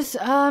 Thomas,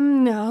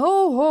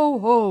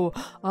 ho.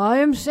 I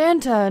am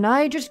Santa, and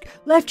I just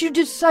left you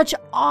just such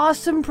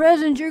awesome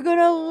presents. You're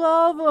gonna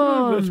love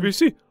them. Let me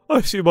see.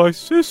 I see my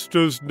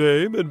sister's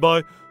name and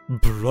my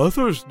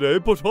brother's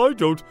name, but I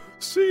don't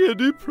see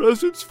any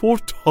presents for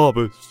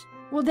Thomas.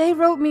 Well, they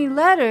wrote me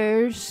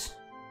letters.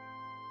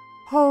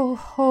 Ho,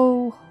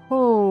 ho,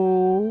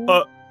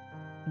 ho.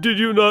 Did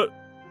you not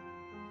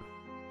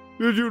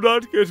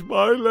get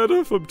my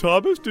letter from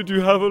Thomas? Did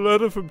you have a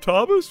letter from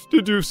Thomas?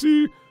 Did you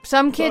see?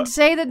 Some kids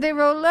say that they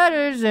wrote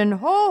letters, and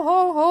ho,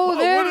 ho, ho,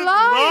 they're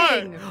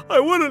lying. I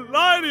wouldn't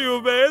lie to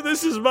you, man.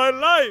 This is my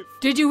life.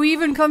 Did you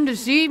even come to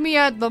see me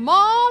at the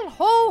mall?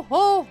 Ho,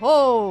 ho,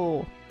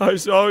 ho. I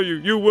saw you.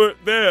 You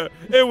weren't there.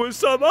 It was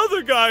some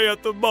other guy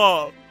at the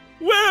mall.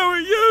 Where were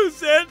you,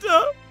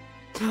 Santa?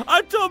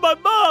 I told my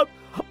mom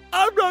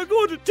I'm not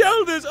going to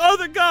tell this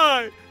other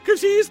guy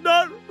because he's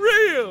not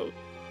real.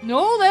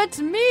 No, that's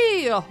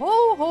me. Ho,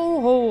 ho,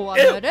 ho. I'm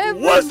It at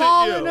every wasn't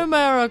mall you. in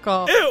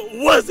America.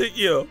 It wasn't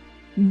you.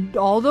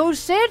 All those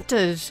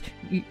Santas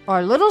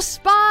are little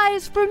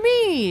spies for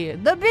me,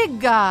 the big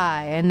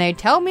guy, and they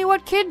tell me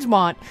what kids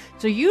want.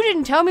 So you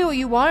didn't tell me what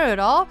you wanted at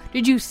all?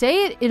 Did you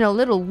say it in a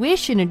little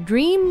wish in a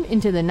dream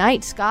into the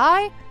night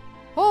sky?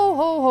 Ho,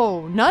 ho,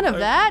 ho. None of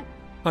that?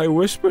 I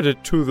whispered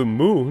it to the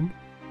moon.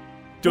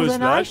 Well, Does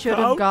then that I should have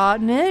count?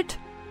 gotten it.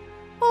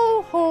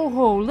 Ho, ho,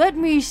 ho. Let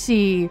me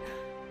see.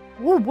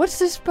 Whoa, what's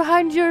this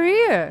behind your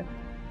ear?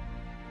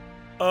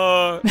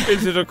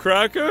 Is it a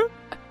cracker?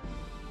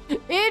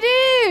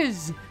 It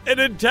is! An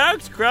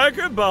intact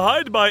cracker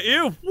behind my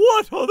ear?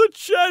 What are the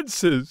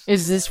chances?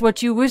 Is this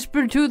what you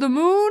whispered to the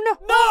moon?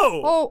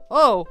 No!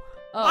 Oh.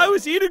 I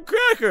was eating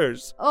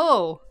crackers.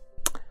 Oh.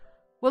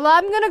 Well,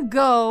 I'm gonna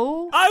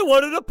go. I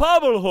wanted a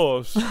pommel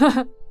horse.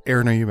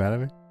 Aaron, are you mad at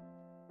me?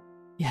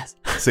 Yes.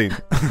 Scene.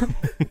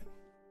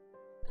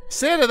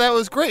 Santa, that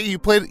was great. You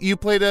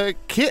played a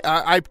kid.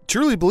 I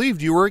truly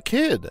believed you were a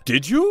kid.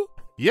 Did you?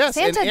 Yes,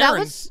 Santa, and that Aaron,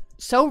 was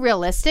so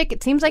realistic.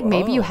 It seems like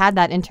maybe you had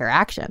that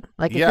interaction.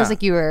 Like, it Yeah. feels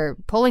like you were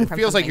pulling it from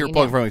feels like something you're you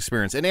pulling knew. from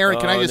experience. And Aaron,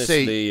 can I just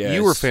say Honestly, yes.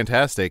 you were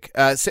fantastic.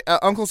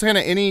 Uncle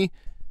Santa,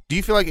 do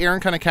you feel like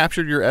Aaron kind of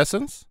captured your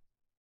essence?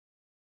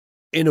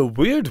 In a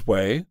weird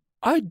way,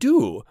 I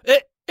do.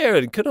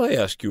 Aaron, can I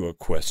ask you a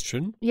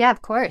question? Yeah,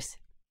 of course.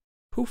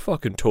 Who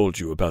fucking told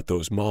you about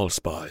those mall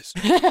spies?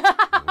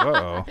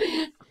 Whoa.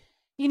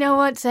 You know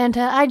what,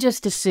 Santa? I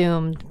just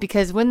assumed,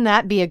 because wouldn't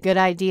that be a good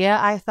idea,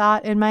 I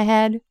thought in my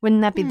head?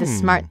 Wouldn't that be the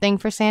smart thing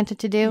for Santa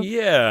to do?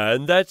 Yeah,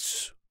 and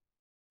that's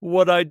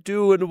what I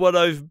do and what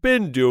I've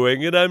been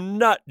doing, and I'm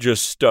not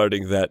just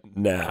starting that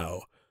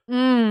now.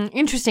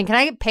 Interesting. Can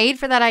I get paid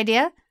for that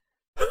idea?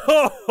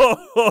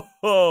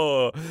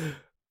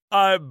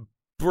 I'm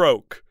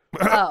broke.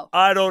 Oh.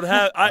 I don't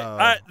have.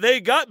 They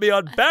got me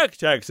on back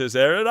taxes,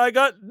 Aaron. I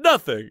got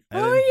nothing.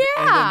 And Oh, then, yeah.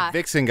 And then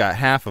Vixen got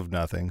half of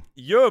nothing.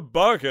 You're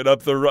barking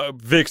up the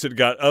road. Vixen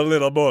got a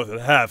little more than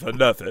half of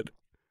nothing.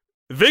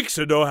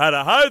 Vixen know how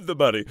to hide the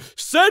money.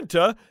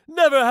 Santa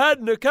never had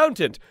an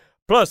accountant.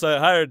 Plus, I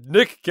hired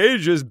Nick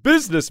Cage as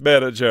business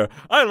manager.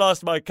 I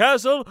lost my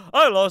castle.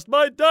 I lost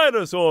my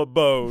dinosaur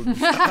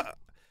bones.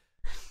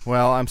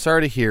 Well, I'm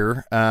sorry to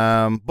hear.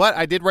 But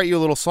I did write you a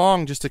little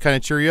song just to kind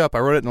of cheer you up. I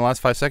wrote it in the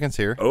last 5 seconds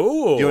here.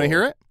 Oh. Do you want to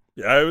hear it?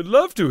 Yeah, I would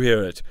love to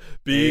hear it.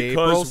 Because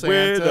April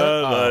when Santa.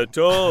 a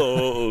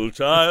little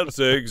child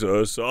sings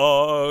a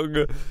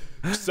song,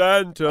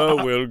 Santa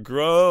will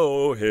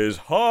grow his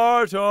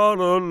heart all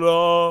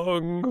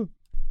along.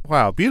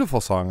 Wow,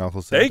 beautiful song,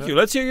 Uncle Santa. Thank you.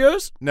 Let's hear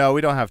yours. No,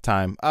 we don't have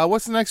time.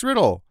 What's the next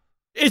riddle?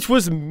 It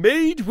was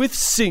made with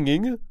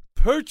singing,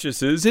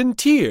 purchases, and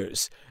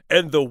tears,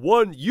 and the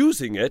one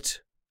using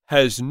it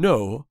has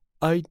no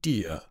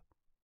idea.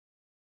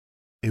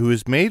 It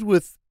was made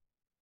with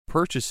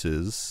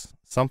purchases,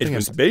 something It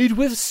was in made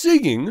with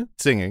singing,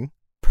 singing,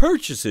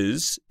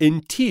 purchases,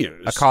 and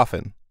tears. a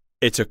coffin.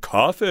 It's a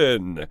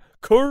coffin.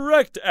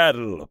 Correct,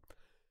 Adel.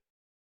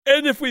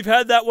 And if we've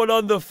had that one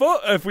on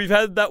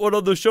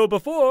the show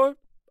before,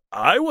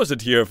 I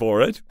wasn't here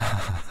for it.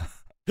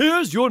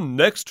 Here's your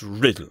next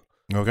riddle.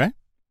 Okay.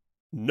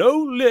 No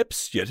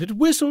lips, yet it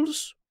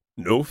whistles.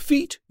 No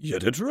feet,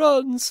 yet it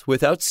runs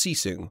without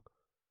ceasing.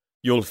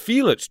 You'll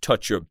feel it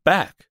touch your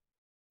back,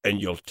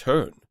 and you'll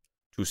turn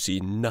to see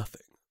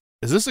nothing.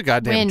 Is this a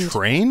goddamn Wind.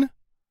 train?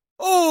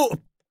 Oh,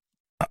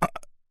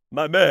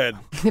 my man.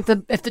 If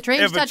the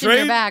train's If a touching your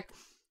train- back,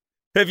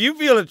 If you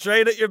feel a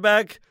train at your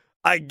back,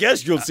 I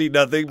guess you'll see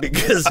nothing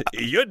because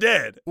you're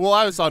dead. Well,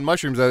 I was on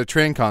mushrooms at a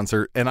train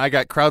concert, and I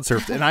got crowd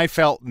surfed, and I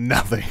felt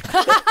nothing.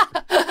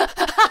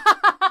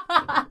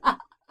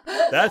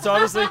 That's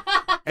honestly. And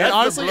that's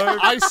honestly, the blurb.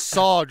 I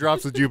saw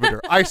Drops of Jupiter.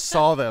 I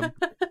saw them.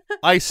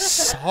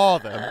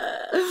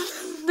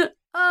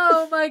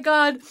 oh my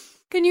God.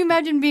 Can you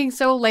imagine being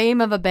so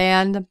lame of a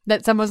band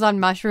that someone's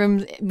on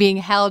mushrooms being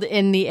held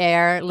in the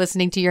air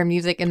listening to your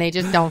music and they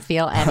just don't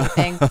feel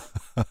anything?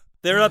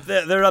 They're up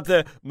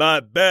there.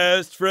 My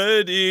best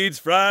friend eats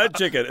fried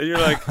chicken. And you're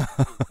like,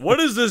 what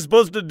is this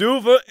supposed to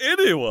do for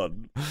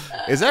anyone?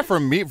 Is that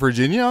from Meet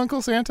Virginia,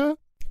 Uncle Santa?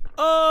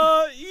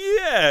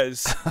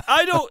 Yes.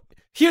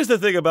 Here's the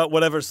thing about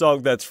whatever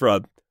song that's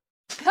from.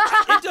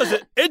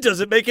 It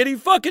doesn't make any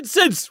fucking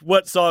sense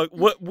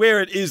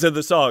where it is in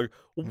the song.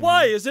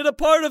 Why is it a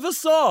part of a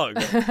song?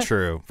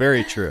 True.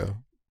 Very true.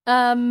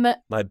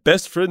 My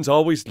best friend's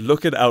always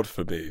looking out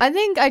for me. I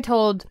think I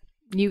told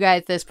you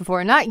guys this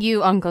before. Not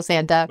you, Uncle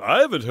Santa. I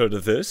haven't heard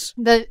of this.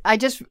 I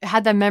just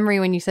had that memory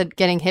when you said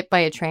getting hit by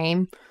a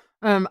train.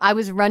 I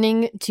was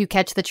running to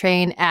catch the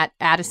train at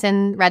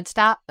Addison Red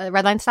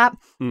Line stop,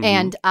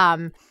 and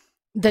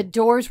the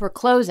doors were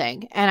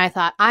closing, and I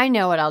thought, I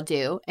know what I'll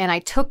do, and I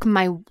took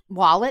my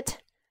wallet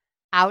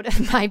out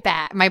of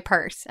my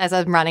purse as I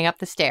was running up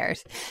the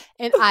stairs,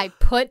 and I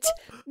put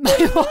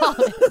my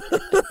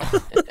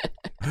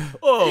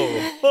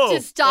wallet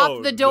to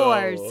stop the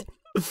doors,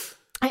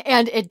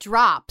 and it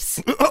drops.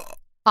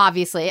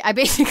 Obviously, I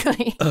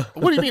basically.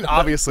 What do you mean,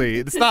 obviously?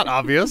 It's not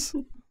obvious.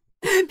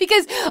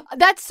 Because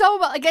that's so,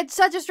 like, it's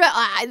such a stress.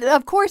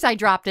 Of course I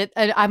dropped it.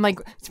 And I'm like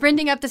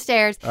sprinting up the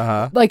stairs,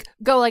 my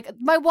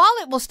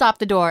wallet will stop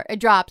the door. It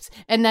drops.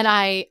 And then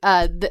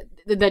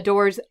the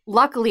doors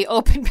luckily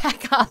open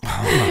back up.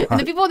 And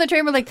the people on the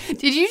train were like,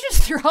 did you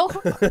just throw?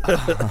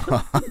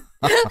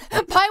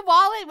 My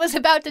wallet was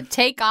about to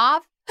take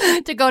off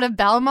to go to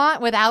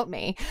Belmont without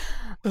me.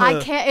 I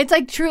can't. It's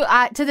like true.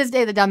 To this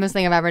day, the dumbest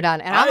thing I've ever done.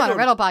 And I'm on a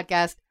riddle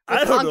podcast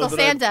with Uncle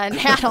Santa and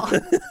Adel.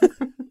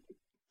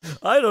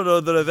 I don't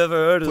know that I've ever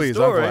heard a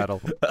story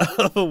Uncle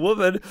of a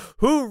woman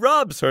who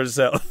robs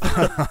herself.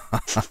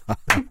 That's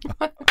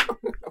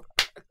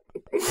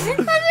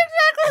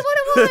exactly what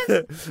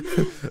it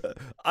was.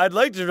 I'd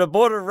like to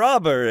report a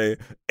robbery.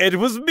 It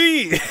was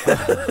me.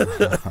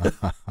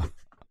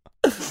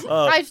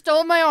 I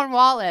stole my own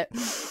wallet.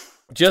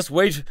 Just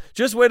wait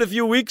a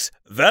few weeks.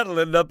 That'll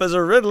end up as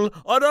a riddle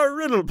on our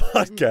riddle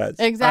podcast.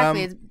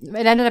 Exactly.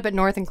 It ended up at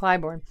North and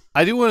Clybourne.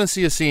 I do want to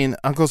see a scene.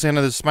 Uncle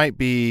Santa, this might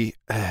be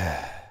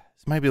a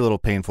little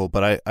painful,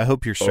 but I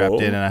hope you're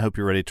strapped in and I hope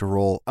you're ready to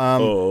roll.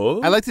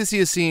 I'd like to see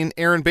a scene,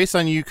 Aaron, based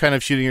on you kind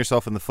of shooting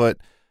yourself in the foot.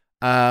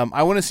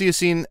 I want to see a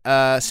scene.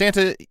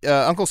 Santa,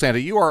 Uncle Santa,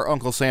 you are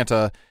Uncle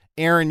Santa.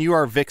 Aaron, you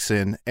are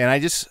Vixen. And I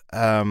just,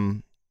 I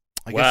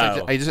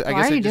guess I just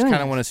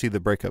kind of want to see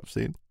the breakup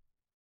scene.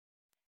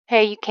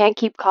 Hey, you can't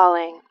keep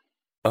calling.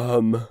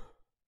 Can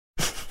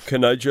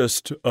I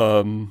just,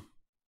 can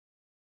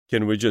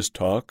we just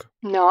talk?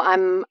 No, I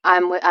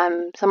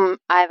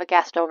have a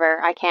guest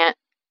over. I can't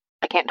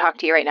talk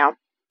to you right now.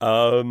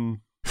 I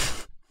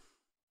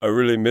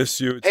really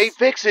miss you. Hey,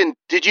 Vixen,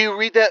 did you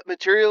read that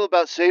material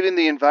about saving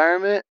the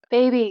environment?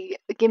 Baby,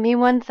 give me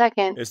 1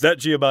 second. Is that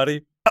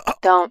Giamatti?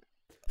 Don't.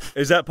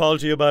 Is that Paul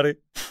Giamatti?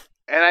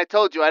 And I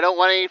told you I don't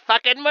want any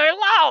fucking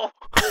Merlot!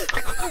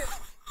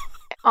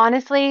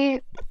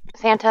 Honestly,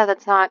 Santa,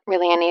 that's not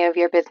really any of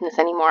your business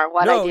anymore.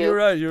 What I do.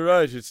 No, you're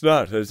right. It's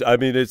not.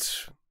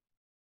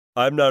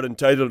 I'm not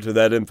entitled to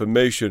that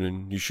information,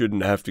 and you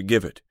shouldn't have to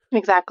give it.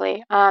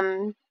 Exactly.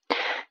 So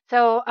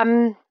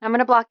I'm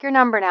gonna block your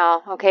number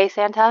now, okay,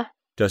 Santa?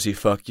 Does he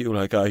fuck you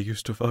like I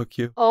used to fuck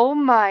you? Oh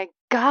my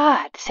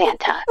God,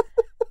 Santa.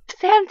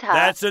 Santa.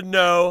 That's a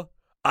no.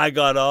 I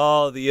got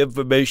all the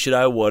information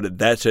I wanted.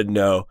 That's a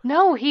no.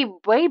 No, he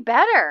way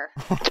better.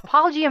 It's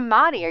Paul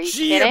Giamatti. Are you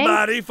kidding?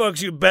 Giamatti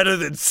fucks you better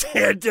than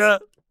Santa.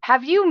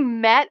 Have you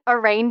met a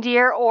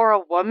reindeer or a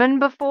woman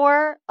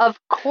before? Of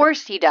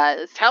course he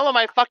does. Tell him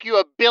I fuck you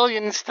 1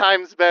 billion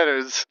times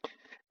better.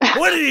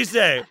 What did he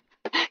say?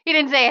 He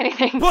didn't say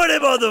anything. Put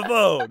him on the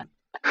phone.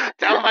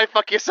 Tell him I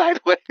fuck you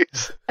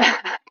sideways.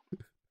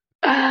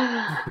 Tell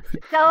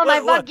him I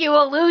fuck you,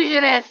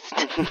 illusionist.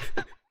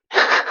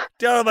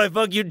 Tell him I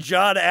fuck you,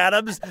 John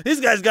Adams. This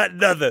guy's got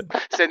nothing.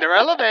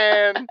 Cinderella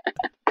Man.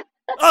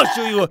 I'll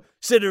show you a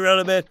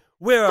Cinderella Man.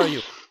 Where are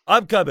you?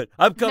 I'm coming.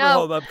 I'm coming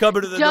home. I'm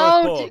coming to the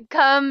North Pole. Don't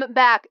come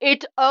back.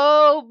 It's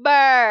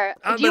over.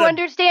 Do you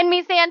understand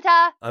me,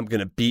 Santa? I'm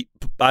gonna beat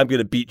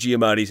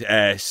Giamatti's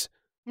ass.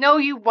 No,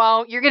 you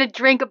won't. You're going to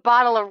drink a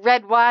bottle of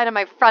red wine on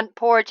my front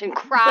porch and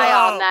cry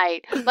all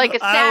night like a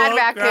sad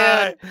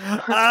raccoon.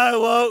 I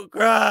won't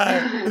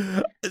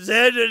cry.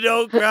 Santa,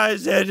 don't cry.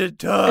 Santa,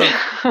 talk.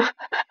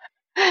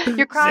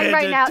 You're crying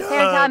right now.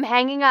 Santa, I'm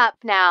hanging up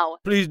now.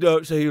 Please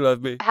don't say you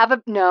love me.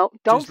 Don't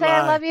Just say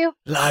I lie. love you.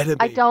 Lie to me.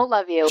 I don't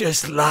love you.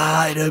 Just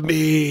lie to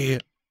me. I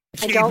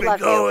Keep don't it love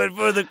you. going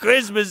for the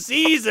Christmas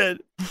season.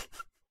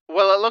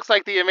 Well, it looks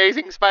like the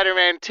Amazing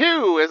Spider-Man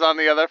 2 is on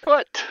the other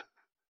foot.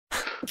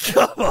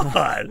 Come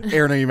on.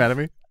 Aaron, are you mad at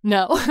me?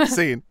 No.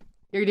 Scene.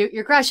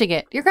 You're crushing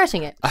it. You're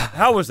crushing it.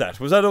 How was that?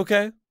 Was that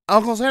okay?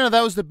 Uncle Santa,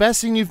 that was the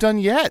best thing you've done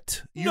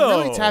yet. You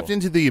really No. tapped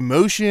into the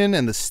emotion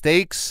and the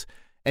stakes,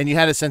 and you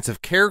had a sense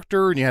of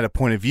character, and you had a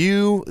point of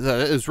view.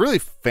 It was really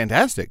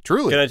fantastic,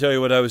 truly. Can I tell you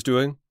what I was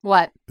doing?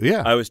 What?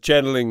 Yeah. I was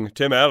channeling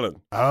Tim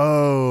Allen.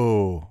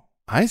 Oh,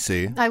 I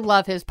see. I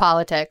love his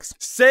politics.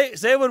 Say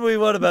what we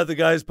want about the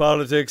guy's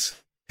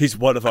politics. He's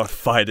one of our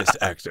finest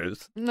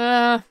actors.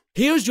 Nah.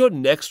 Here's your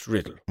next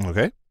riddle.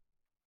 Okay.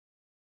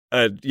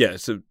 So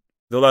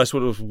the last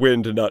one was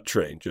wind and not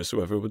train, just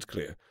so everyone's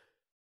clear.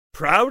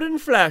 Proud and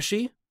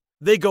flashy,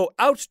 they go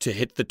out to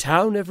hit the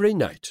town every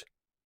night.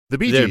 The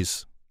Bee They're-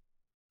 Gees.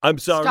 I'm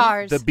sorry.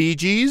 Stars. The Bee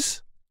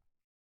Gees?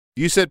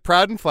 You said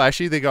proud and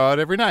flashy, they go out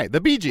every night.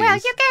 The Bee Gees. Well,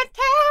 you can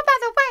tell by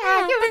the way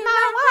I use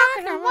my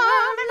walking and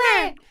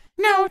woman.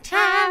 No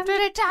time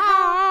to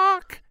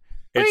talk.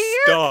 It's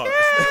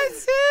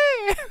stars.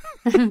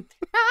 All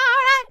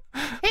right.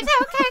 It's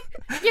okay.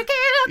 You can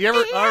look You ever,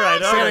 me all right,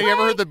 in all the Santa, right. you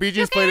ever eye. heard the Bee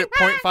Gees played at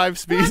 0.5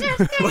 speed?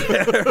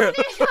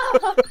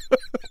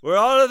 We're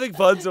all having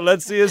fun, so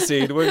let's see a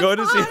scene. We're going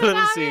to see a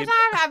little scene.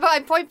 I'm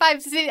 0.5.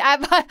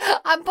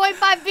 I'm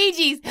 0.5 Bee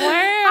Gees.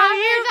 Where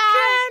you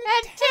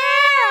can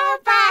tell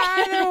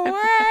by the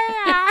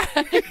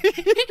way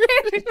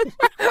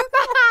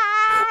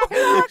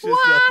It's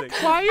just nothing.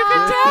 Why you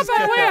can tell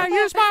by the way I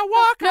use my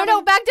walk.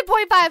 No, back to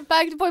 0.5.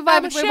 Back to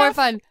 0.5. It's way more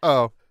fun.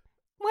 Oh.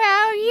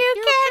 Well, you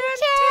can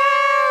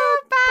tell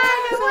by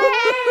the way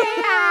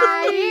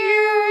I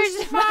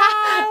use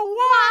my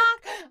walk.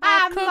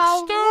 I'm a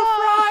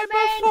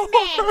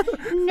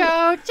woman.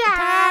 No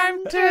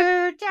time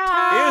to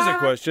talk. Here's a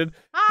question.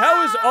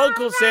 How is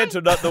Uncle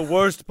Santa not the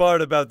worst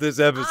part about this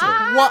episode?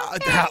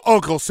 What?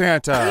 Uncle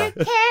Santa.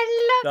 You can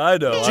look. I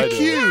know.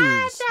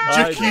 Jacuzzi.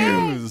 I know.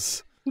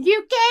 Jacuzzi.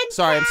 You can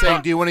Sorry, I'm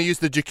saying, do you want to use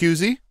the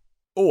jacuzzi?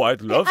 Oh,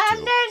 I'd love to.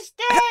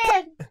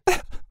 understand.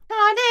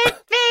 On his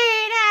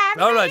feet,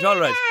 All right.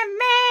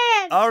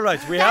 All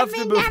right, we have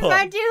to move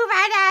on.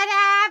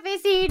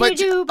 But,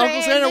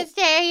 Uncle Santa-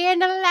 stay in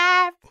the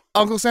life.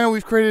 Uncle Santa,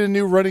 we've created a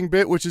new running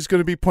bit, which is going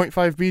to be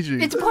 0.5 Bee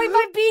Gees. It's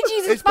 0.5 Bee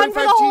Gees. It's It's fun for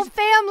 0.5 the whole Gs.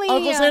 family.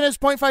 Uncle Santa's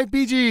 0.5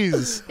 Bee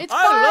Gees. It's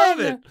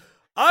fun.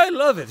 I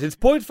love it. It's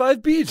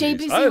 0.5 BGs.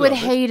 JPC would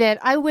hate it.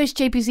 I wish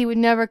JPC would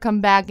never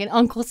come back and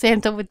Uncle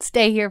Santa would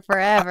stay here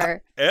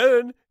forever.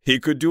 And he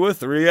could do a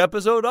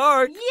 3-episode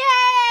arc.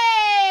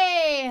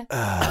 Yay!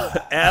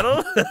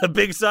 Adel, a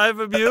big sigh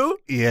from you.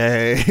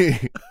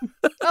 Yay.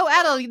 Oh,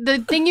 Adel,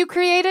 the thing you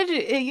created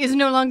is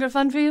no longer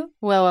fun for you?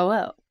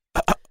 Well.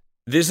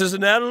 This is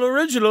an Adel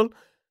original.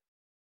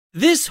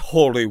 This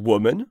holy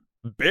woman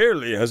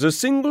barely has a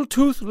single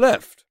tooth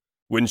left.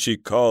 When she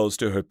calls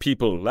to her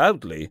people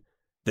loudly,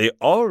 they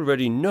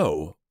already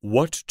know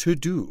what to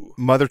do.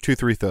 Mother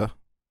Tootharetha.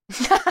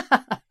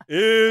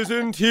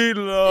 Isn't he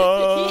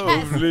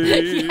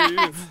lovely?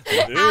 Yes.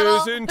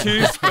 Adel. Isn't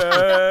he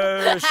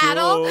special,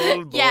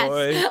 Adel, boy?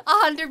 yes,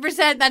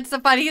 100%. That's the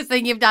funniest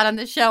thing you've done on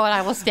the show, and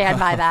I will stand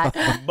by that.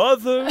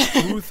 Mother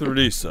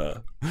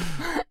Tootharetha.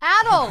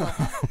 Adel,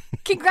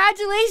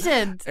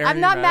 congratulations! Aaron, I'm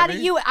not you mad mad at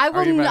at you. me?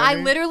 Are you mad at I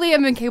me? literally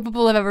am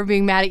incapable of ever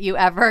being mad at you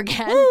ever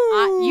again.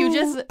 You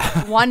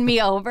just won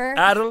me over.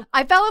 Adel,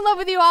 I fell in love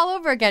with you all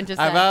over again just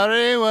I've then.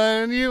 already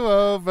won you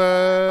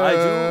over.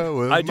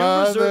 I do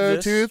Mother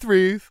reserve this.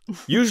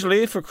 Tootharetha.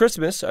 usually for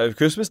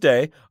Christmas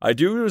Day, I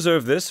do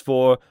reserve this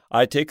for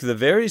I take the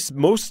very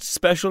most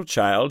special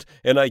child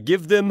and I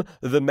give them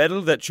the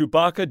medal that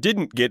Chewbacca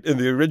didn't get in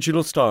the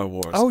original Star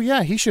Wars. Oh,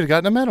 yeah, he should have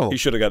gotten a medal. He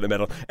should have gotten a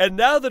medal. And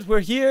now that we're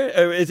here,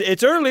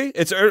 it's early.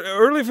 It's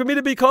early for me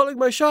to be calling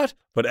my shot.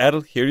 But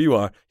Adel, here you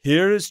are.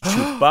 Here is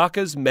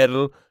Chewbacca's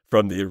medal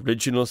from the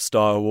original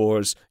Star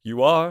Wars.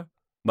 You are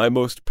my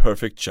most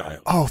perfect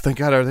child. Oh, thank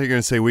God. Are they going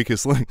to say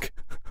weakest link?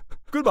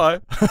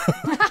 Goodbye.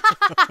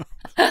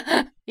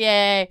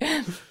 Yay.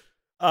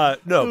 No,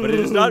 but it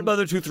is not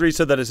Mother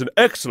Tootharetha. That is an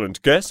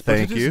excellent guess, but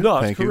Thank it you. is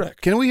not Thank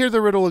correct. you. Can we hear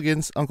the riddle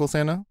again, Uncle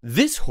Santa?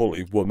 This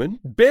holy woman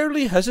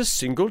barely has a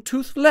single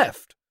tooth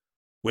left.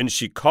 When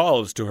she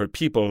calls to her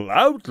people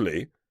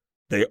loudly,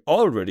 they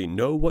already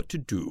know what to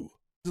do.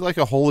 Is it like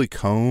a holy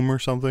comb or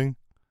something?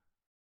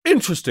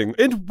 Interesting.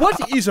 And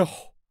what is a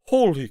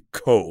holy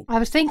comb? I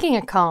was thinking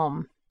a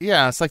comb.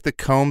 Yeah, it's like the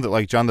comb that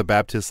like John the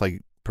Baptist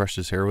like brushed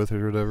his hair with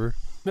or whatever.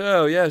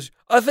 Oh, yes.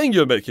 A thing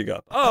you're making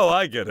up. Oh,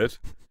 I get it.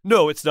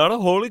 No, it's not a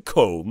holy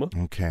comb.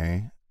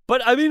 Okay.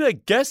 But, I mean, I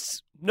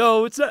guess,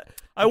 no, it's not.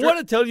 I want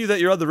to tell you that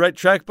you're on the right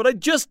track, but I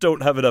just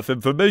don't have enough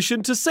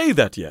information to say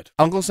that yet.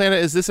 Uncle Santa,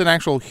 is this an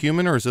actual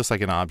human or is this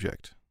like an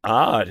object?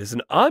 Ah, it is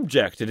an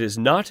object. It is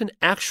not an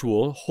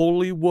actual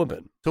holy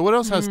woman. So what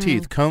else has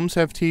teeth? Combs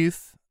have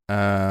teeth.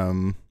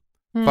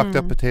 Fucked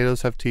up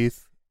potatoes have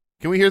teeth.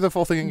 Can we hear the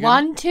full thing again?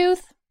 One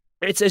tooth?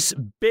 It's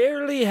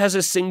barely has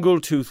a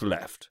single tooth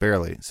left.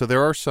 Barely. So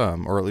there are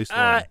some, or at least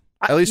one.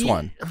 At least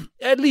one.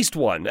 At least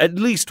one. At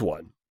least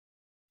one.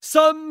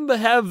 Some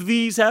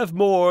have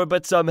more,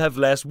 but some have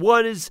less.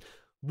 One is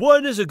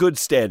a good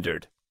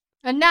standard.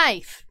 A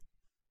knife.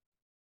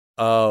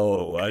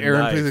 Oh,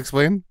 Aaron, knife. please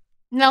explain.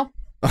 No.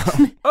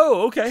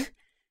 Oh, okay.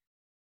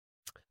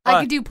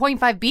 I could do 0.5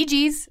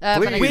 BGs,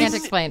 but I can't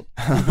explain.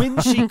 When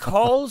she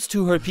calls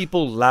to her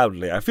people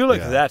loudly, I feel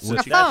like that's When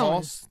a she phone.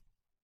 calls,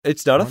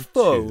 It's not a one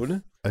phone.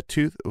 tooth. A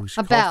tooth. Oh, she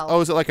A calls- bell.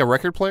 Oh, is it like a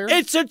record player?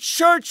 It's a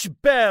church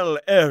bell,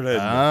 Aaron.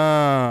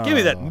 Oh. Give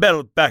me that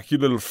bell back, you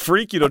little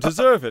freak. You don't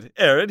deserve it.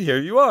 Aaron, here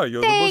you are.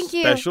 You're the Thank most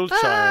you. special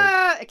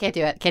child. I can't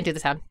do it. Can't do the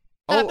sound.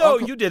 Oh, No,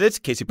 Uncle, you did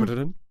it. Casey put it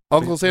in.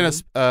 Uncle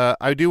Santa,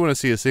 I do want to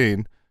see a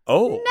scene.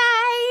 Oh.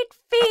 Night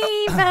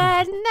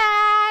fever,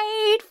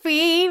 night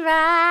fever.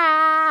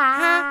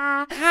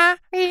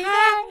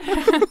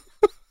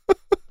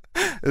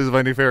 This is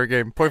my new favorite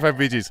game. 0.5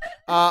 BGs.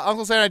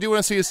 Uncle Santa, I do want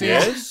to see a scene.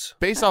 Yes?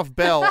 Based off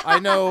Bell, I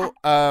know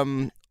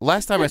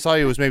last time I saw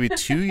you was maybe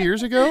 2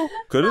 years ago.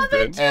 Could have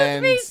been.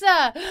 And,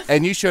 Pizza.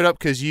 and you showed up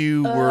because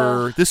you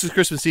were, this was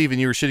Christmas Eve, and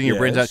you were shitting your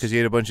brains out Yes. because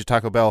you ate a bunch of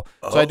Taco Bell.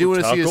 So I do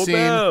want to see a Taco scene.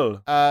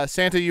 Bell.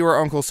 Santa, you are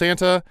Uncle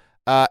Santa.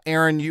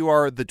 Aaron, you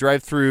are the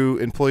drive-through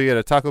employee at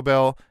a Taco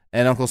Bell.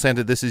 And Uncle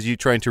Santa, this is you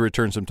trying to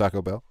return some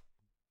Taco Bell.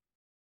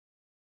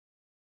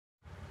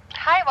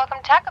 Hi, welcome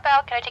to Taco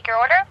Bell. Can I take your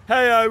order?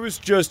 Hey, I was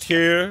just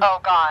here. Oh,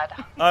 God.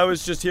 I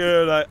was just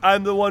here, and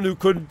I'm the one who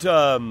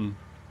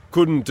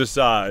couldn't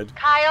decide.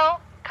 Kyle,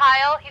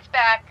 he's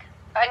back.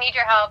 I need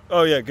your help.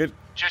 Oh, yeah, get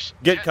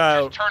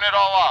Kyle. Just turn it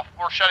all off.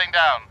 We're shutting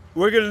down.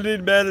 We're going to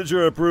need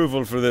manager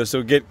approval for this,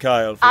 so get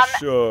Kyle for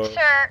sure.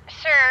 Sir,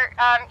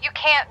 you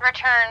can't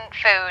return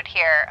food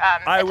here.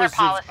 It's our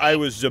policy. I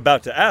was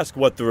about to ask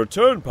what the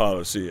return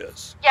policy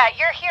is. Yeah,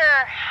 you're here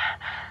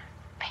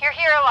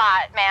a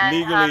lot, man.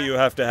 Legally, you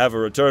have to have a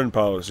return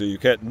policy. You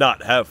can't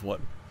not have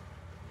one.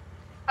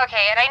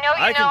 Okay, and I know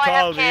I can I call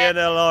have the kids.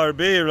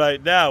 NLRB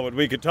right now, and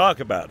we could talk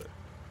about it.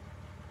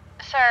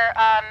 Sir,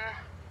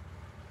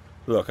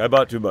 Look, I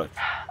bought too much.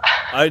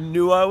 I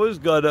knew I was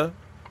gonna.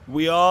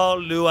 We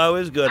all knew I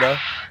was gonna.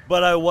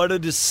 But I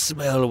wanted to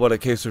smell what a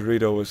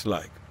quesarito was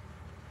like.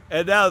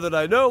 And now that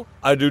I know,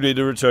 I do need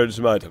to return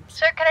some items.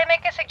 Sir, could I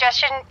make a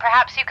suggestion?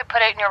 Perhaps you could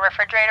put it in your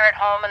refrigerator at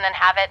home and then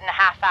have it in a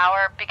half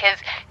hour, because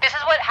this is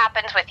what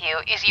happens with you,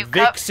 is you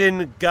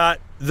Vixen got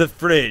the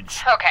fridge.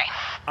 Okay.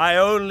 I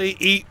only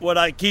eat what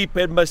I keep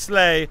in my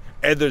sleigh,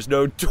 and there's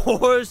no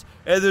doors,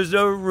 and there's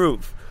no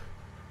roof.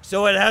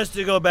 So it has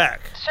to go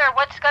back. Sir,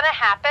 what's going to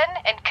happen,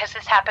 and because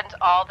this happens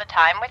all the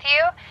time with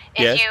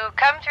you, is Yes. you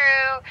come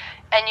through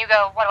and you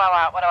go, what do I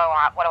want, what do I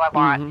want, what do I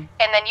want?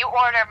 And then you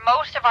order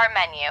most of our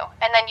menu,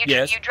 and then you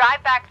Yes. you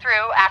drive back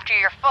through after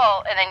you're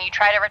full, and then you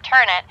try to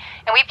return it.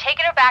 And we've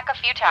taken it back a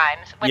few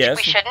times, which Yes.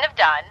 we shouldn't have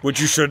done. Which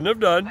you shouldn't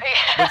have done.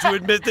 But you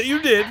admit that you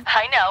did.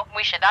 I know,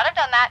 we should not have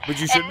done that. But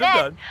you shouldn't and have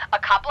then, done. a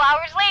couple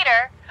hours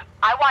later,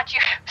 I watch you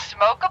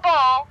smoke a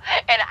bowl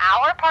in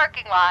our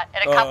parking lot,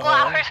 and a couple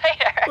hours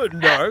later, But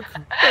narc.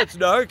 That's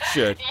narc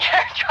shit.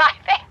 you're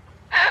driving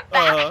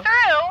back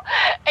through,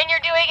 and you're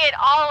doing it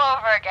all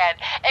over again.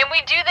 And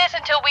we do this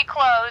until we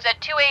close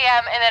at 2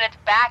 a.m., and then it's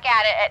back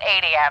at it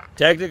at 8 a.m.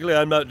 Technically,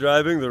 I'm not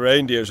driving. The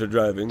reindeers are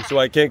driving, so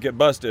I can't get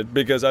busted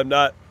because I'm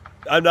not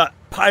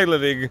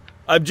piloting.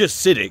 I'm just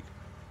sitting.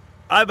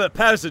 I'm a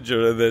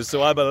passenger in this,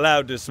 so I'm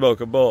allowed to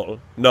smoke a bowl.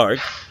 Narc.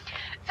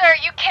 Sir,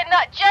 you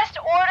cannot just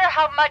order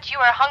how much you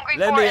are hungry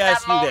Let for me in that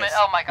ask you moment. this.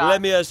 Oh, my God.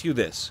 Let me ask you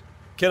this.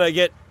 Can I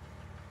get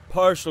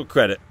partial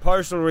credit,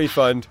 partial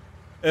refund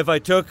if I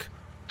took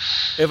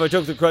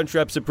the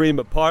Crunchwrap Supreme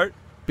apart?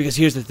 Because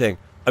here's the thing.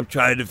 I'm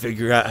trying to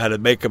figure out how to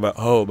make them at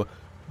home.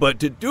 But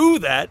to do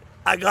that,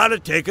 I gotta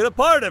take it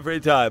apart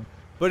every time.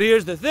 But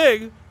here's the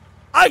thing.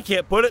 I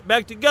can't put it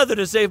back together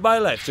to save my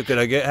life. So can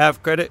I get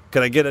half credit?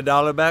 Can I get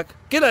 $1 back?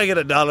 Can I get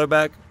 $1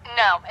 back?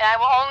 No, and I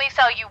will only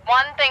sell you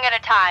one thing at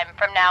a time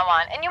from now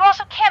on. And you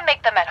also can't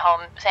make them at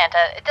home, Santa.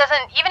 It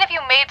doesn't, even if you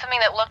made something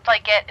that looked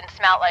like it and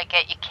smelled like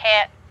it, you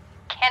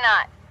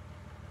cannot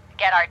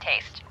get our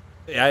taste.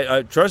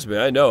 I trust me,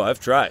 I know. I've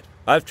tried.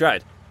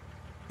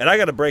 And I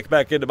gotta break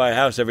back into my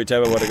house every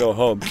time I want to go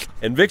home.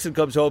 And Vixen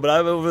comes home, and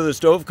I'm over the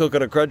stove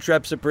cooking a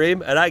Crunchwrap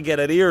Supreme, and I get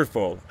an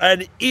earful.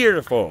 An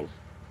earful.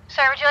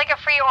 Sir, would you like a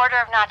free order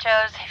of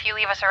nachos if you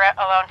leave us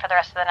alone for the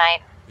rest of the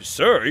night?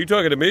 Sir, are you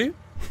talking to me?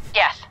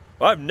 Yes.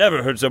 I've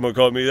never heard someone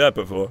call me that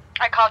before.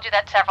 I called you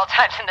that several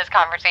times in this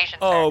conversation,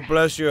 sir. Oh,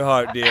 bless your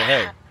heart, dear.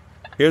 Hey,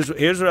 here's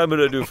what I'm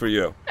gonna do for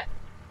you.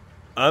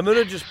 I'm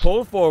gonna just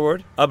pull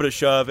forward. I'm gonna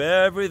shove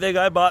everything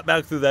I bought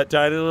back through that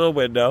tiny little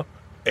window,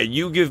 and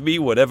you give me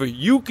whatever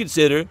you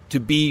consider to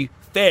be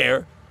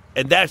fair,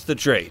 and that's the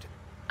trade.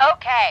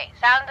 Okay,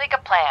 sounds like a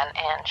plan,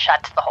 and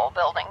shuts the whole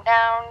building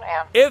down,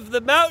 and... If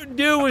the Mountain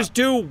Dew is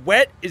too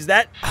wet, is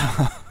that...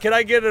 Can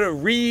I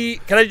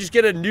just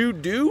get a new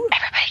dew?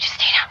 Everybody just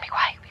stay down, be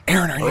quiet.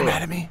 Aaron, are you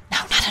mad at me? No,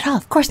 not at all.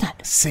 Of course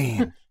not.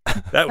 Scene.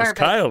 That was Perfect.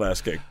 Kyle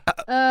asking.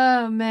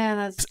 Oh, man,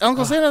 that's...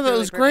 Uncle Santa, that really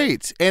was perfect.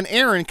 great. And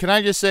Aaron, can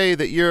I just say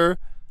that you're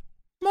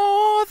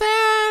more more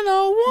than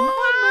a woman.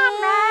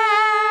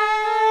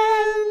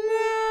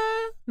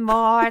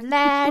 More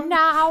than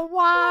a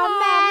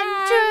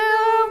woman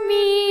to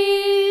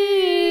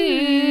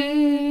me.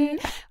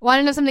 Want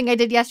to know something I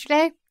did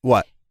yesterday?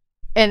 What?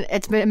 And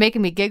it's been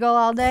making me giggle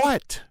all day.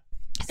 What?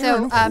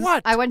 So Aaron,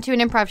 what? I went to an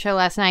improv show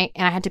last night,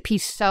 and I had to pee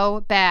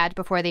so bad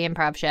before the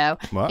improv show.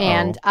 Uh-oh.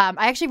 And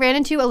I actually ran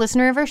into a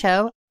listener of our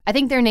show. I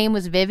think their name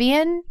was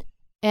Vivian,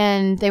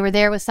 and they were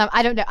there with some.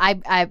 I don't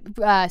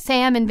know.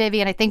 Sam and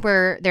Vivian, I think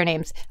were their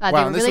names. Wow, they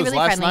were and this really, was really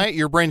last friendly. night?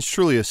 Your brain's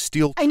truly a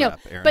steel trap, I know,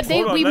 Aaron. but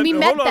we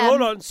met them.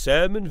 Hold on.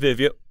 Sam and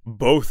Vivian,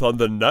 both on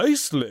the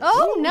nice list.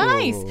 Oh,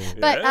 nice.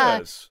 But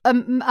Yes.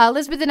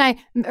 Elizabeth and I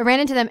ran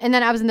into them, and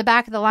then I was in the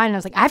back of the line, and I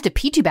was like, I have to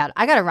pee too bad.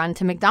 I got to run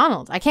to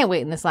McDonald's. I can't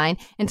wait in this line.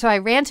 And so I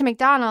ran to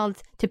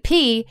McDonald's to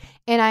pee,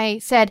 and I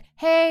said,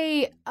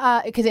 hey,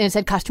 because it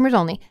said customers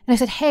only. And I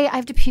said, hey, I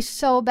have to pee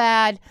so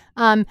bad.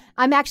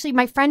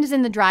 My friend is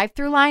in the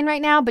drive-through line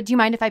right now, but do you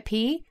mind if I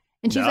pee?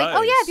 And she's like,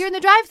 oh, yeah, if you're in the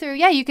drive-through,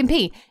 yeah, you can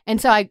pee. And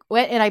so I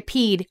went and I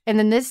peed, and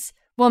then this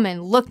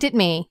woman looked at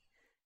me,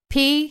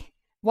 pee,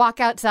 walk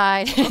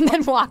outside, and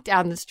then walk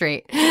down the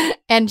street.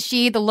 And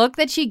the look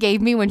that she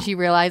gave me when she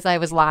realized I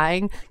was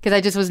lying, because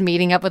I just was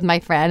meeting up with my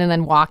friend and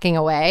then walking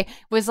away,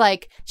 was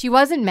like, she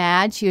wasn't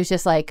mad. She was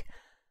just like,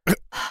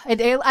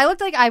 I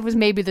looked like I was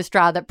maybe the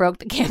straw that broke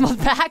the camel's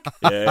back.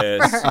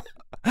 Yes. For her.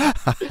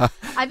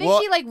 I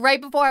think she, like,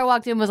 right before I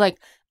walked in was like,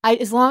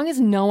 as long as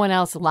no one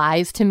else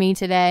lies to me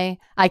today,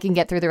 I can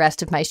get through the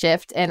rest of my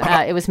shift. And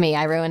it was me.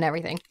 I ruined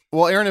everything.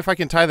 Well, Aaron, if I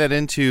can tie that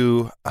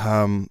into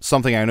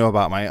something I know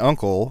about my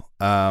uncle,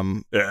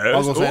 Yes.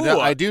 Uncle Santa, Ooh,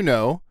 I do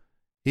know.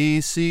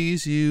 He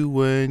sees you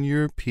when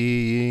you're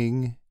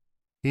peeing.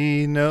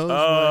 He knows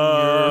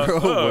when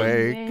you're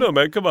awake. No,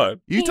 man, come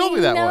on. You told me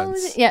that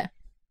once. Yeah.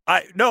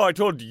 I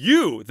told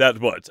you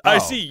that once. I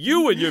see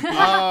you when you're peeing.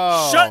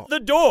 Oh. Shut the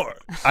door.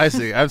 I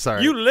see. I'm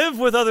sorry. You live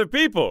with other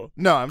people.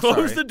 No, I'm Close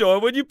sorry. the door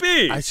when you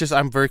pee.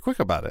 I'm very quick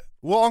about it.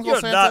 Well, Uncle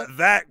You're Santa. not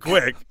that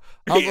quick.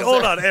 Uncle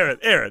Hold Santa- on,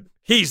 Aaron.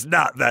 He's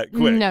not that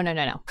quick.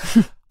 No.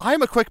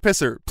 I'm a quick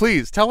pisser.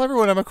 Please tell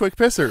everyone I'm a quick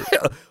pisser.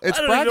 It's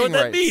I don't even bragging know what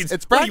that rights. means.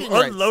 It's What, bragging you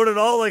rights. unload it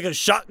all like a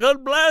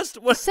shotgun blast?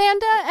 What?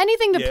 Santa,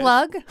 anything to Yes.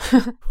 plug?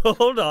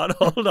 Hold on.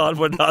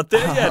 We're not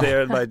there yet,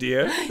 Aaron, my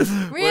dear. We're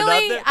not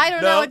Really? there. I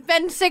don't No, know. It's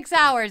been 6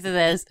 hours of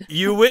this.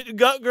 You went and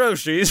got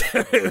groceries.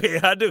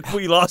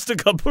 We lost a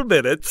couple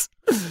minutes.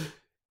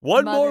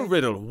 One Mother, more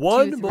riddle.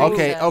 One tooth more.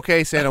 rings.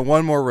 Okay, Santa,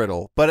 one more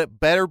riddle, but it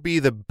better be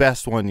the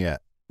best one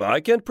yet. I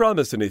can't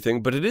promise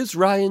anything, but it is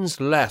Ryan's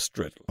last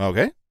riddle.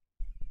 Okay.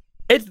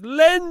 It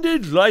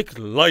landed like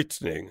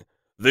lightning.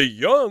 The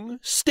young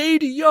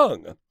stayed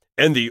young,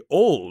 and the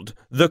old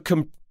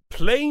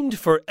complained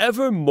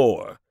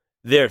forevermore.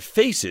 Their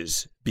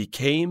faces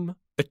became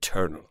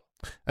eternal.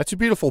 That's a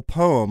beautiful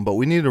poem, but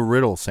we need a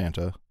riddle,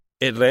 Santa.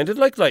 It landed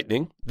like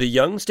lightning. The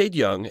young stayed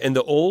young, and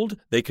the old,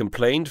 they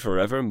complained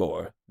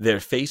forevermore. Their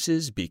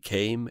faces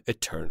became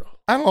eternal.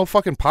 I don't know,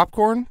 fucking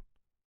popcorn?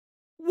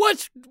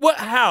 What?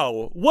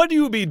 How? What do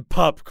you mean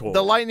popcorn?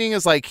 The lightning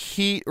is like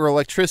heat or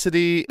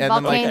electricity, and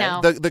Volcano.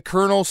 then like the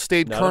kernels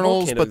stayed Not a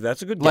kernels, volcano. but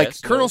That's a good like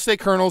guess. kernels stay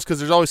kernels because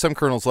there's always some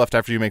kernels left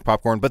after you make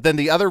popcorn. But then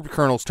the other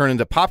kernels turn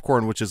into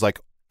popcorn, which is like,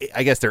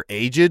 I guess they're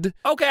aged.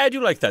 Okay, I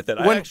do like that. Then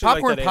When I actually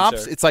popcorn like that pops,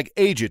 answer. it's like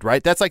aged,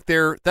 right? That's like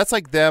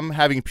them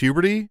having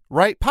puberty,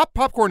 right?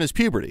 Popcorn is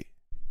puberty.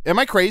 Am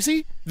I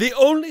crazy? The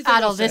only thing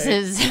Adel, I'll this say-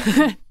 is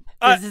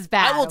this is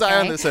bad. I will die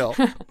on okay? this hill.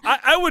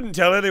 I wouldn't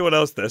tell anyone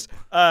else this.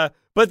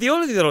 But the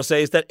only thing that I'll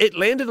say is that it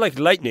landed like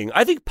lightning.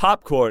 I think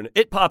popcorn,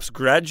 it pops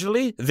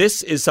gradually.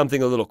 This is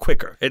something a little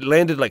quicker. It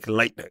landed like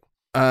lightning.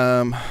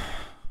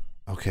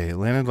 Okay, it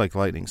landed like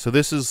lightning. So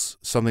this is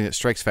something that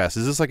strikes fast.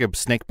 Is this like a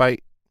snake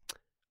bite?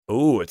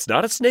 Oh, it's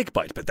not a snake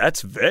bite, but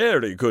that's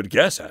very good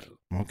guess, Adel.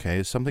 Okay,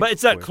 is something. But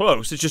it's not quick.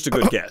 close. It's just a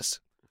good guess.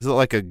 Is it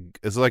like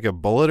a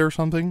bullet or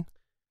something?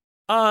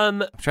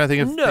 I'm trying to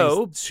think of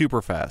no. things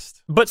super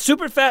fast. But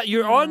super fat,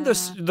 you're on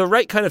the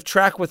right kind of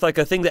track with like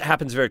a thing that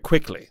happens very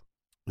quickly.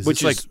 Is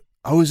Which this is-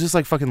 is this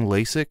like fucking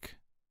LASIK?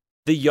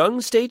 The young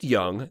stayed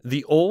young,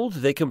 the old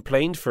they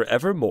complained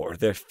forevermore.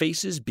 Their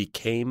faces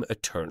became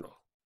eternal.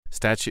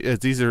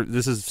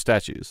 This is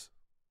statues,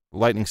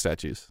 lightning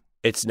statues,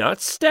 It's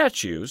not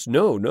statues.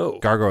 No.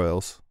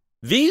 gargoyles.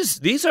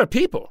 These are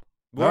people.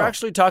 We're Oh.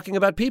 actually talking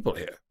about people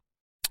here.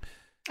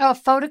 Oh, a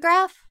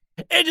photograph?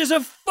 It is a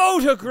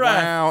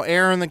photograph. Wow,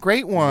 Aaron, the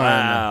great one.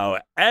 Wow,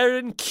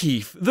 Aaron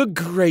Keefe, the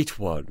great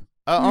one.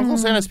 Uncle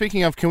Santa,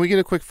 speaking of, can we get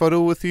a quick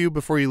photo with you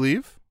before you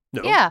leave?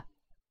 No. Yeah.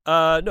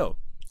 No.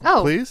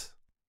 Oh. Please?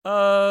 A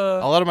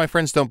lot of my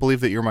friends don't believe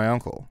that you're my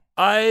uncle.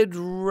 I'd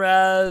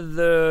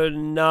rather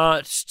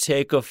not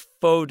take a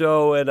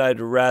photo, and I'd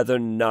rather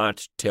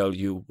not tell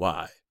you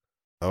why.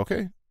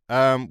 Okay.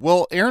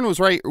 Well, Aaron was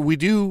right. We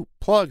do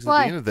plugs at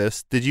Why? the end of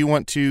this. Did you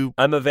want to?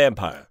 I'm a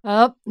vampire.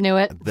 Oh, knew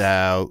it.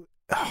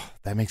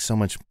 That makes so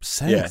much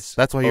sense. Yes.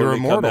 That's why you're Only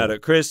immortal. Come out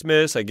at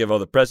Christmas. I give all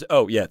the presents.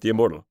 Oh, yeah, the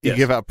immortal. You Yes.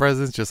 give out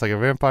presents just like a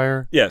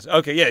vampire. Yes.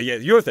 Okay. Yeah.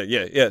 Your thing.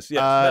 Yeah. Yes.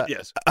 Yes.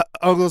 Yes.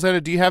 Uncle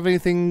Santa, do you have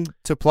anything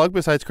to plug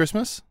besides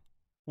Christmas?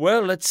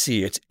 Well, let's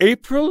see. It's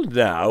April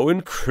now,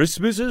 and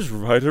Christmas is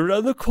right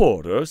around the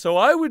corner, so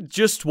I would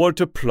just want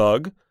to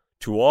plug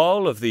to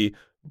all of the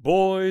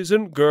boys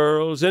and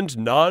girls and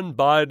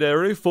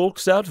non-binary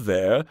folks out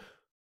there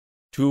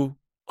to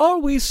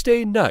always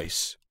stay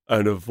nice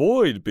and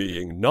avoid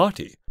being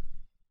naughty,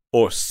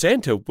 or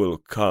Santa will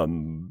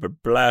come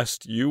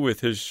blast you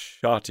with his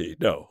shotty.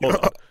 No, hold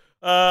on.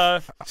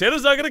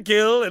 Santa's not going to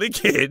kill any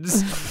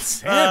kids.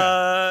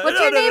 Santa. What's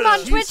your name on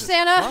Twitch,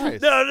 Santa?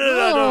 Christ.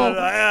 No.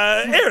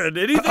 Aaron,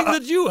 anything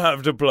that you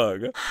have to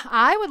plug?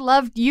 I would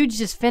love you to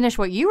just finish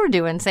what you were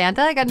doing,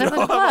 Santa. I got nothing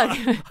to plug.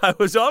 I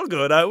was all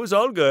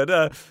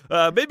good.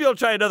 Maybe I'll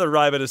try another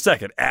rhyme in a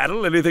second.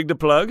 Adel, anything to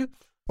plug?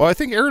 Well, I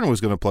think Aaron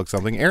was going to plug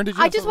something. Aaron, did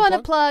you? I just want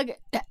to plug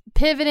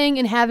pivoting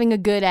and having a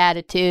good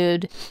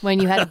attitude when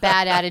you had a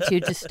bad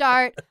attitude to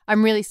start.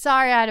 I'm really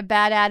sorry I had a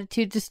bad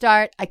attitude to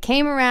start. I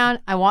came around.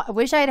 I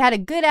wish I had had a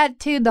good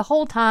attitude the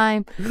whole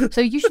time. So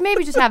you should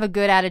maybe just have a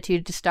good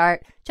attitude to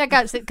start. Check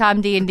out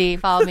Sitcom D&D.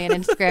 Follow me on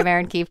Instagram,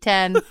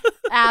 AaronKeefe10.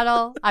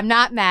 Adel, I'm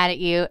not mad at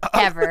you,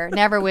 ever.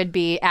 Never would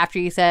be after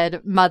you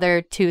said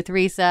mother to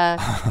Theresa.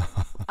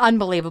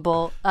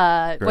 Unbelievable.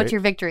 What's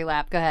your victory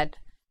lap? Go ahead.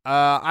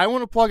 I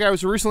want to plug, I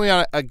was recently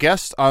a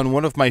guest on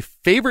one of my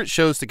favorite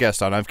shows to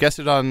guest on. I've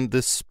guested on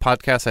this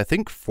podcast, I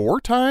think,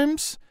 4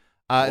 times.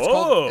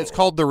 It's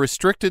called The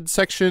Restricted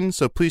Section,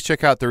 so please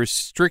check out The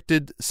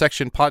Restricted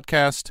Section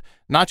podcast.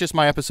 Not just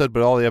my episode,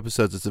 but all the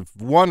episodes. It's a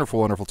wonderful,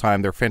 wonderful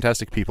time. They're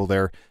fantastic people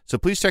there. So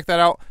please check that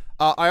out.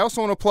 I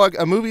also want to plug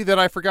a movie that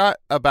I forgot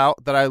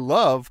about that I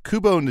love,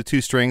 Kubo and the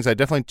Two Strings. I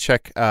definitely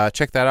check that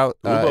out.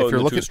 If you're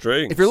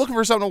looking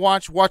for something to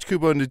watch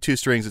Kubo and the Two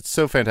Strings. It's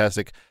so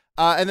fantastic.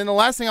 And then the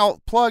last thing I'll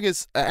plug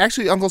is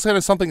actually Uncle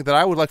Santa's something that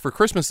I would like for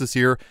Christmas this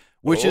year,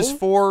 which is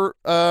for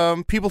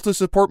people to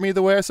support me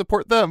the way I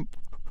support them.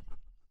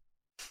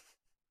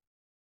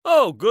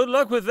 Oh, good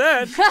luck with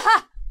that.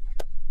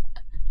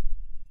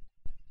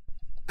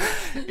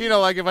 You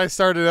know, like if I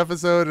start an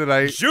episode and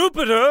I...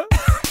 Jupiter!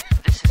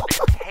 This has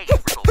been Hey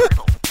Riddle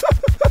Riddle,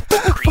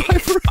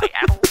 created by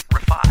Adel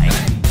Rafai,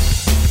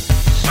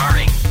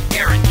 starring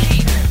Aaron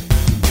Keefe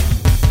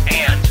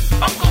and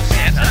Uncle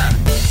Santa.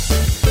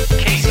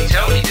 Casey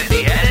Tony did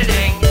the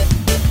editing,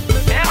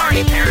 and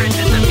Arnie Parrott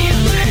did the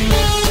music.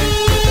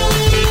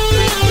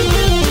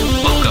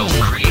 Logo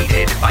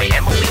created by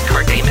Emily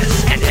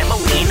Cardamus and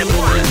Emmeline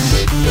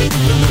Morris.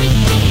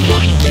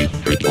 1, 2,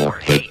 3, 4,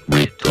 Hey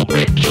Riddle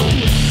Riddle.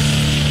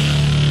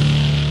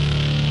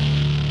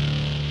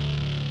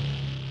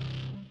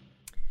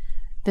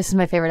 This is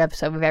my favorite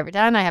episode we've ever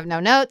done. I have no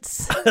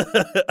notes.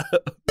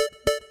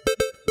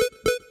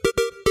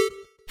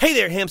 Hey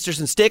there, hamsters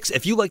and sticks.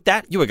 If you like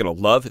that, you are going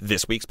to love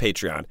this week's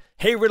Patreon.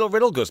 Hey Riddle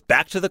Riddle goes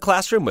back to the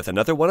classroom with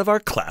another one of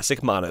our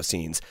classic mono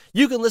scenes.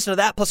 You can listen to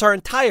that plus our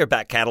entire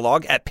back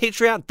catalog at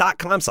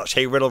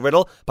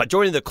patreon.com/HeyRiddleRiddle by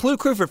joining the Clue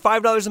Crew for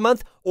 $5 a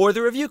month or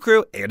the Review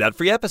Crew and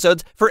ad-free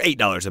episodes for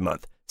 $8 a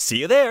month. See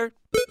you there.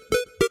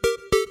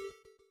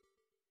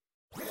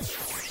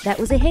 That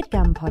was a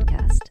HeadGum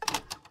podcast.